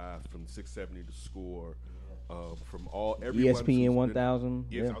Red Eye, from 670 to Score, from everyone. who's ESPN been- 1000.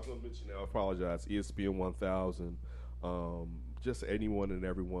 Yes, Yeah. I was going to mention that. I apologize. ESPN 1000. Just anyone and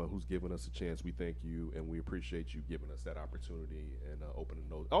everyone who's given us a chance, we thank you, and we appreciate you giving us that opportunity and opening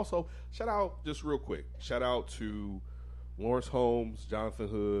those. Also, shout out, just real quick, shout out to Lawrence Holmes, Jonathan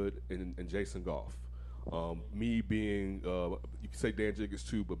Hood, and Jason Goff. Me being, you can say Dan Jiggers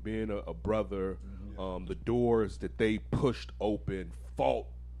too, but being a brother, the doors that they pushed open,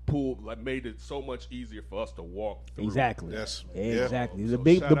 pulled, like made it so much easier for us to walk through. Exactly. Yes. Exactly. So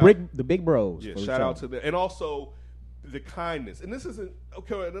The shout big bros. Yeah, for shout out sure. to them. And also the kindness. And this isn't,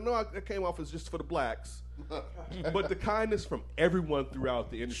 okay, I know that came off as just for the blacks, but the kindness from everyone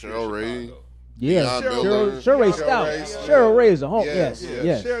throughout the industry. Cheryl of Ray. Chicago. Yeah. Deion Miller. Cheryl Ray Cheryl Stout. Ray. Cheryl Ray is a home. Yes, Yes.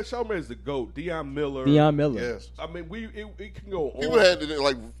 yes. Yes. Cheryl Ray is the GOAT. Deion Miller. Deion Miller. Yes. I mean, it can go on.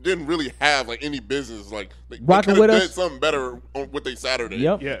 People didn't really have like any business like they Rocking could with have us. did something better with their Saturday.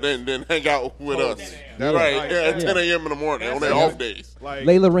 Yep. Yes. Than hang out with Oh, us. Yeah. Right. Like, at yeah. 10 a.m. in the morning on their That's- off days. Like,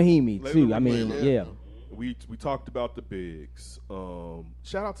 Layla Rahimi too. Layla I mean, Rahimi. yeah. We talked about the bigs.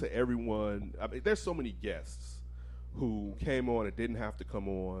 Shout out to everyone. I mean, there's so many guests who came on and didn't have to come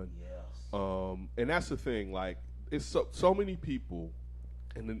on. And that's the thing. Like, it's so many people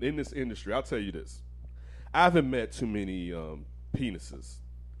in this industry. I'll tell you this: I haven't met too many penises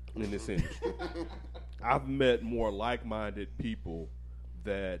in this industry. I've met more like-minded people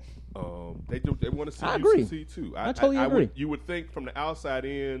that they want to see I you agree. succeed too. I totally agree. You would think from the outside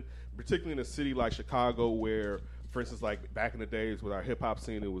in, particularly in a city like Chicago, where, for instance, like back in the days with our hip hop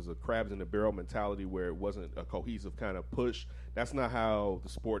scene, it was a crabs in the barrel mentality where it wasn't a cohesive kind of push. That's not how the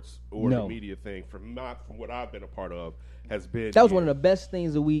sports or No. the media thing, from what I've been a part of, has been. That was one here. of the best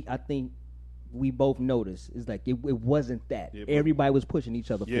things that I think we both noticed. Is like it wasn't that. Yeah, but- Everybody was pushing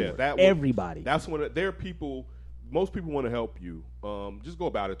each other Yeah, forward. that was- Everybody. That's when there are people. Most people want to help you. Just go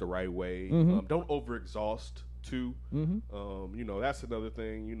about it the right way. Mm-hmm. Don't overexhaust too. You know, that's another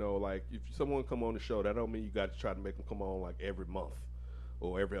thing. You know, like if someone come on the show, that don't mean you got to try to make them come on like every month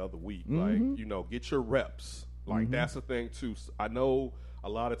or every other week. Mm-hmm. Like, you know, get your reps. Like that's the thing too. I know a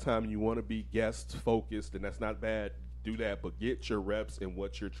lot of time you want to be guest focused, and that's not bad. Do that, but get your reps in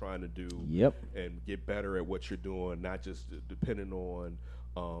what you're trying to do. Yep. And get better at what you're doing, not just depending on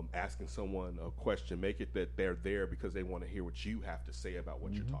asking someone a question. Make it that they're there because they want to hear what you have to say about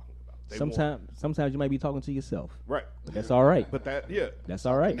what you're talking about. They Sometimes you might be talking to yourself. right. But that's all right. But That's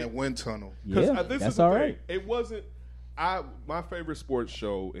all right. In that wind tunnel. because Yeah, this that's is the all thing. right. It wasn't. My favorite sports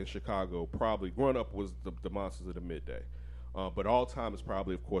show in Chicago, probably growing up, was the Monsters of the Midday. But all time is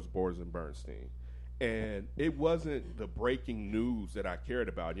probably, of course, Borders and Bernstein. And it wasn't the breaking news that I cared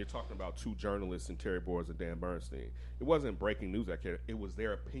about. And you're talking about two journalists, and Terry Borders and Dan Bernstein. It wasn't breaking news I cared. It was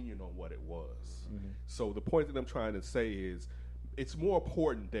their opinion on what it was. So the point that I'm trying to say is, it's more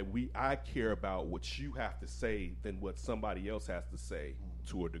important that I care about what you have to say than what somebody else has to say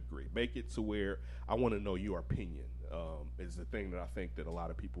to a degree. Make it to where I want to know your opinion. Is the thing that I think that a lot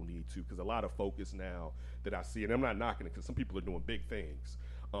of people need to, because a lot of focus now that I see, and I'm not knocking it because some people are doing big things,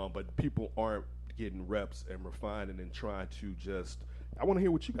 but people aren't getting reps and refining and trying to just. I want to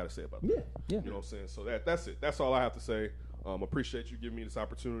hear what you got to say about that. Yeah. You know what I'm saying? So that's it. That's all I have to say. Appreciate you giving me this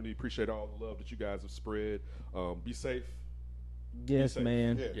opportunity. Appreciate all the love that you guys have spread. Be safe. Yes, safe.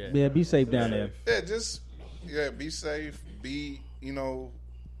 man. Yeah. Yeah, be safe down there. Yeah, be safe. Be, you know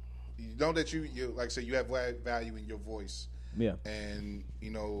that you like I said, you have value in your voice. Yeah. And,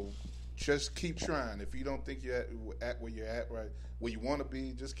 you know, just keep trying. If you don't think you're at where you're at, right, where you want to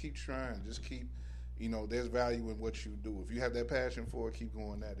be, just keep trying. Just keep, you know, there's value in what you do. If you have that passion for it, keep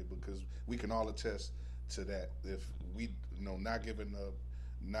going at it, because we can all attest to that. If we, you know, not giving up,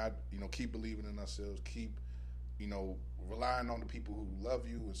 not, you know, keep believing in ourselves, keep, you know, relying on the people who love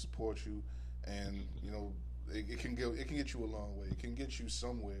you and support you, and, you know, it can get you a long way. It can get you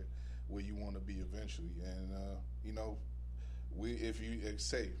somewhere where you want to be eventually. And you know,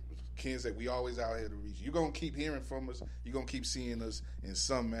 Ken said, we always out here to reach. You're gonna keep hearing from us. You're gonna keep seeing us in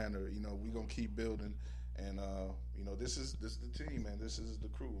some manner. You know, we're gonna keep building. And you know, this is the team, man. This is the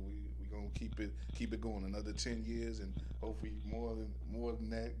crew. We gonna keep it going another 10 years, and hopefully more than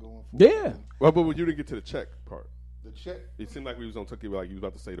that going forward. Yeah. Well, but you didn't get to the check part. The check. It seemed like we was on Tucky, like you was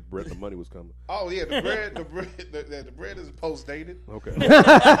about to say the money was coming. Oh yeah, the bread is post dated. Okay.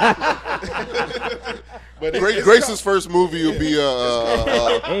 But Grace's first movie will be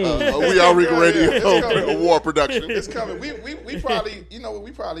We Are Rico Radio WARR production. It's coming. We probably, you know, we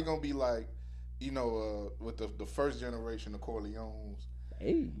probably gonna be like, you know, with the first generation of Corleones.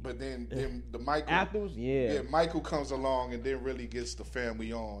 Hey. But then the Michael Afterwards, yeah. Michael comes along and then really gets the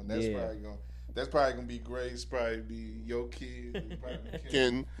family on. That's probably gonna be Grace. Probably be your kid. Probably be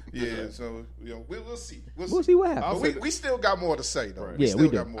Ken. Yeah. So you know, we'll see. We'll see what happens. But we still got more to say though. Right. We Yeah, still we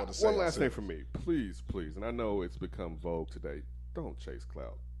do. got more to say. One last thing for me, please, and I know it's become vogue today. Don't chase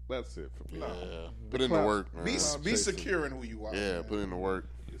clout. That's it for me. Yeah. Put in the work. Man. Be secure in who you are. Yeah, man. put in the work.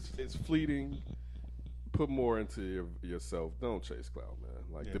 It's fleeting. Put more into yourself. Don't chase clout, man.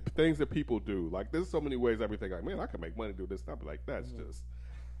 Like the things that people do. Like there's so many ways everything. Like, man, I can make money do this. I'll be like, that's just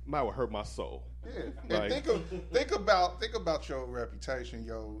might would hurt my soul. Yeah, Like, and think about your reputation,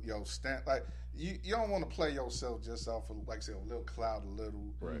 your stand. Like you don't want to play yourself just off of, like say, a little cloud, a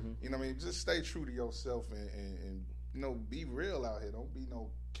little. Right. You know what I mean? Just stay true to yourself and you know, be real out here. Don't be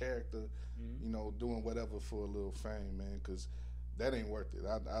no character. You know, doing whatever for a little fame, man, because that ain't worth it.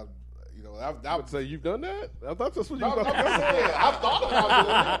 I would say you've done that. I thought that's what you No, thought. I'm saying, I've thought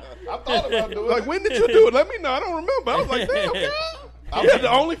about doing it. Like, when did you do it? Let me know. I don't remember. I was like, damn, girl. You had the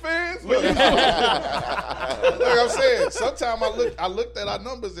OnlyFans? Like I'm saying, sometimes I looked at our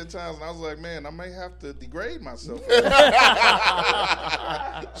numbers at times and I was like, man, I may have to degrade myself.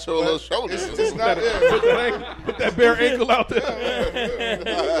 Show a little shoulder. It's not Put that bare ankle out there.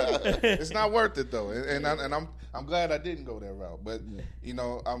 It's not worth it though, and I'm glad I didn't go that route. But you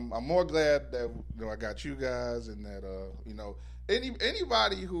know, I'm more glad that, you know, I got you guys, and that you know,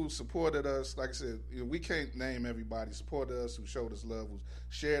 anybody who supported us. Like I said, you know, we can't name everybody supported us, who showed us love, who's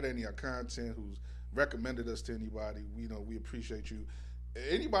shared any of our content, who's recommended us to anybody. We know we appreciate you.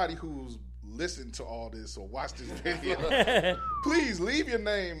 Anybody who's listened to all this or watched this video, please leave your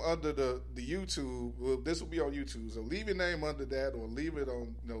name under the YouTube. Well, this will be on YouTube, so leave your name under that, or leave it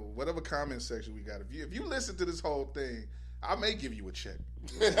on, you know, whatever comment section we got. If you listen to this whole thing, I may give you a check.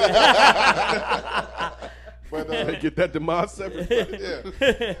 But get that DeMond separate. Yeah,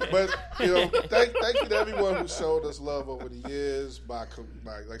 but you know, thank you to everyone who showed us love over the years by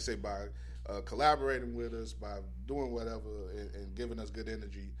like I say, by collaborating with us, by doing whatever, and giving us good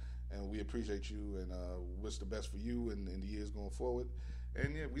energy. And we appreciate you, and wish the best for you and in the years going forward.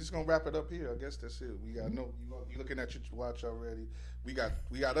 And yeah, we just gonna wrap it up here. I guess that's it. We got you looking at your watch already. We got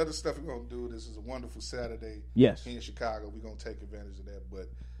other stuff we're gonna do. This is a wonderful Saturday. Yes. Here in Chicago, we're gonna take advantage of that. But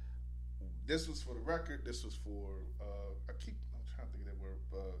this was for the record. This was for I'm trying to think of that word.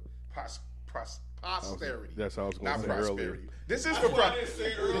 Posterity. That's how I was going Not to say prosperity. earlier. This is for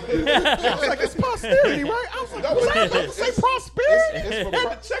prosperity. I was like, it's posterity, right? I was like, was I about to say prosperity? It's I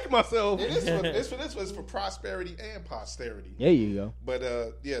had to check myself. It's for prosperity and posterity. There you go. But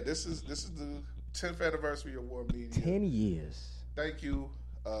yeah, this is the 10th anniversary of WARR Media. 10 years. Thank you.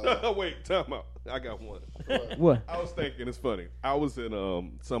 Wait, time out. I got one. What? I was thinking, it's funny. I was in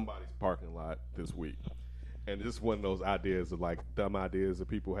somebody's parking lot this week, and this is one of those ideas of like dumb ideas that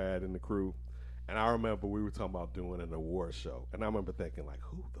people had in the crew. And I remember we were talking about doing an award show, and I remember thinking like,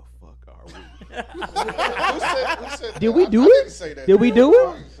 who the fuck are we? Who said Did that? we do I it? didn't say that. Did we do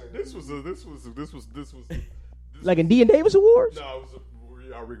it? This was Like in D and Davis Awards? No, it was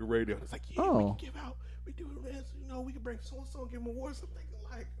our Rigger Radio. It's like, yeah, we Oh. can give out. We do this. You know, we can bring so and so and give them awards. I'm thinking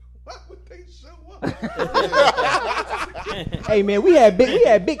like, why would they show up? Hey man, we had big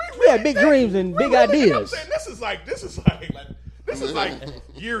dreams and big I'm ideas. saying this is like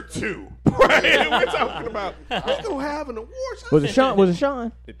year 2, right? We're talking about we're gonna have an award show. Was it Sean? Was it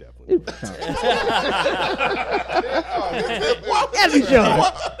Sean? It definitely. It was Sean. That'd be Sean.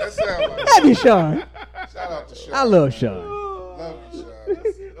 That sound like That'd be Sean. Shout out to Sean. I love Sean. Love you, Sean.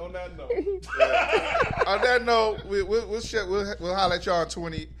 On that note, On that note, we'll holler at y'all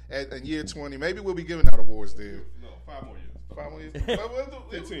in year 20. Maybe we'll be giving out awards then. no, 5 more years. 5 more years? We'll do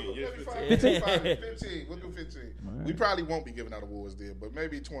 15, yeah, maybe 15. We'll do 15. We probably won't be giving out awards then, but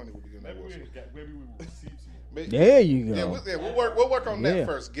maybe 20 we'll be giving out awards. Maybe we will receive some. There you go. Yeah, we'll work on Yeah. that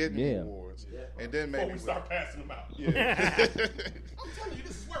first, getting the Yeah. awards, and then Before maybe we start passing them out. Yeah. I'm telling you,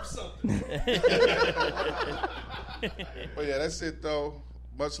 this is worth something. But yeah, that's it though.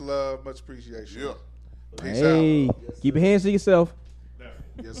 Much love, much appreciation. Yeah. Peace Hey, out. keep your hands to yourself.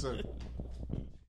 Yes, sir.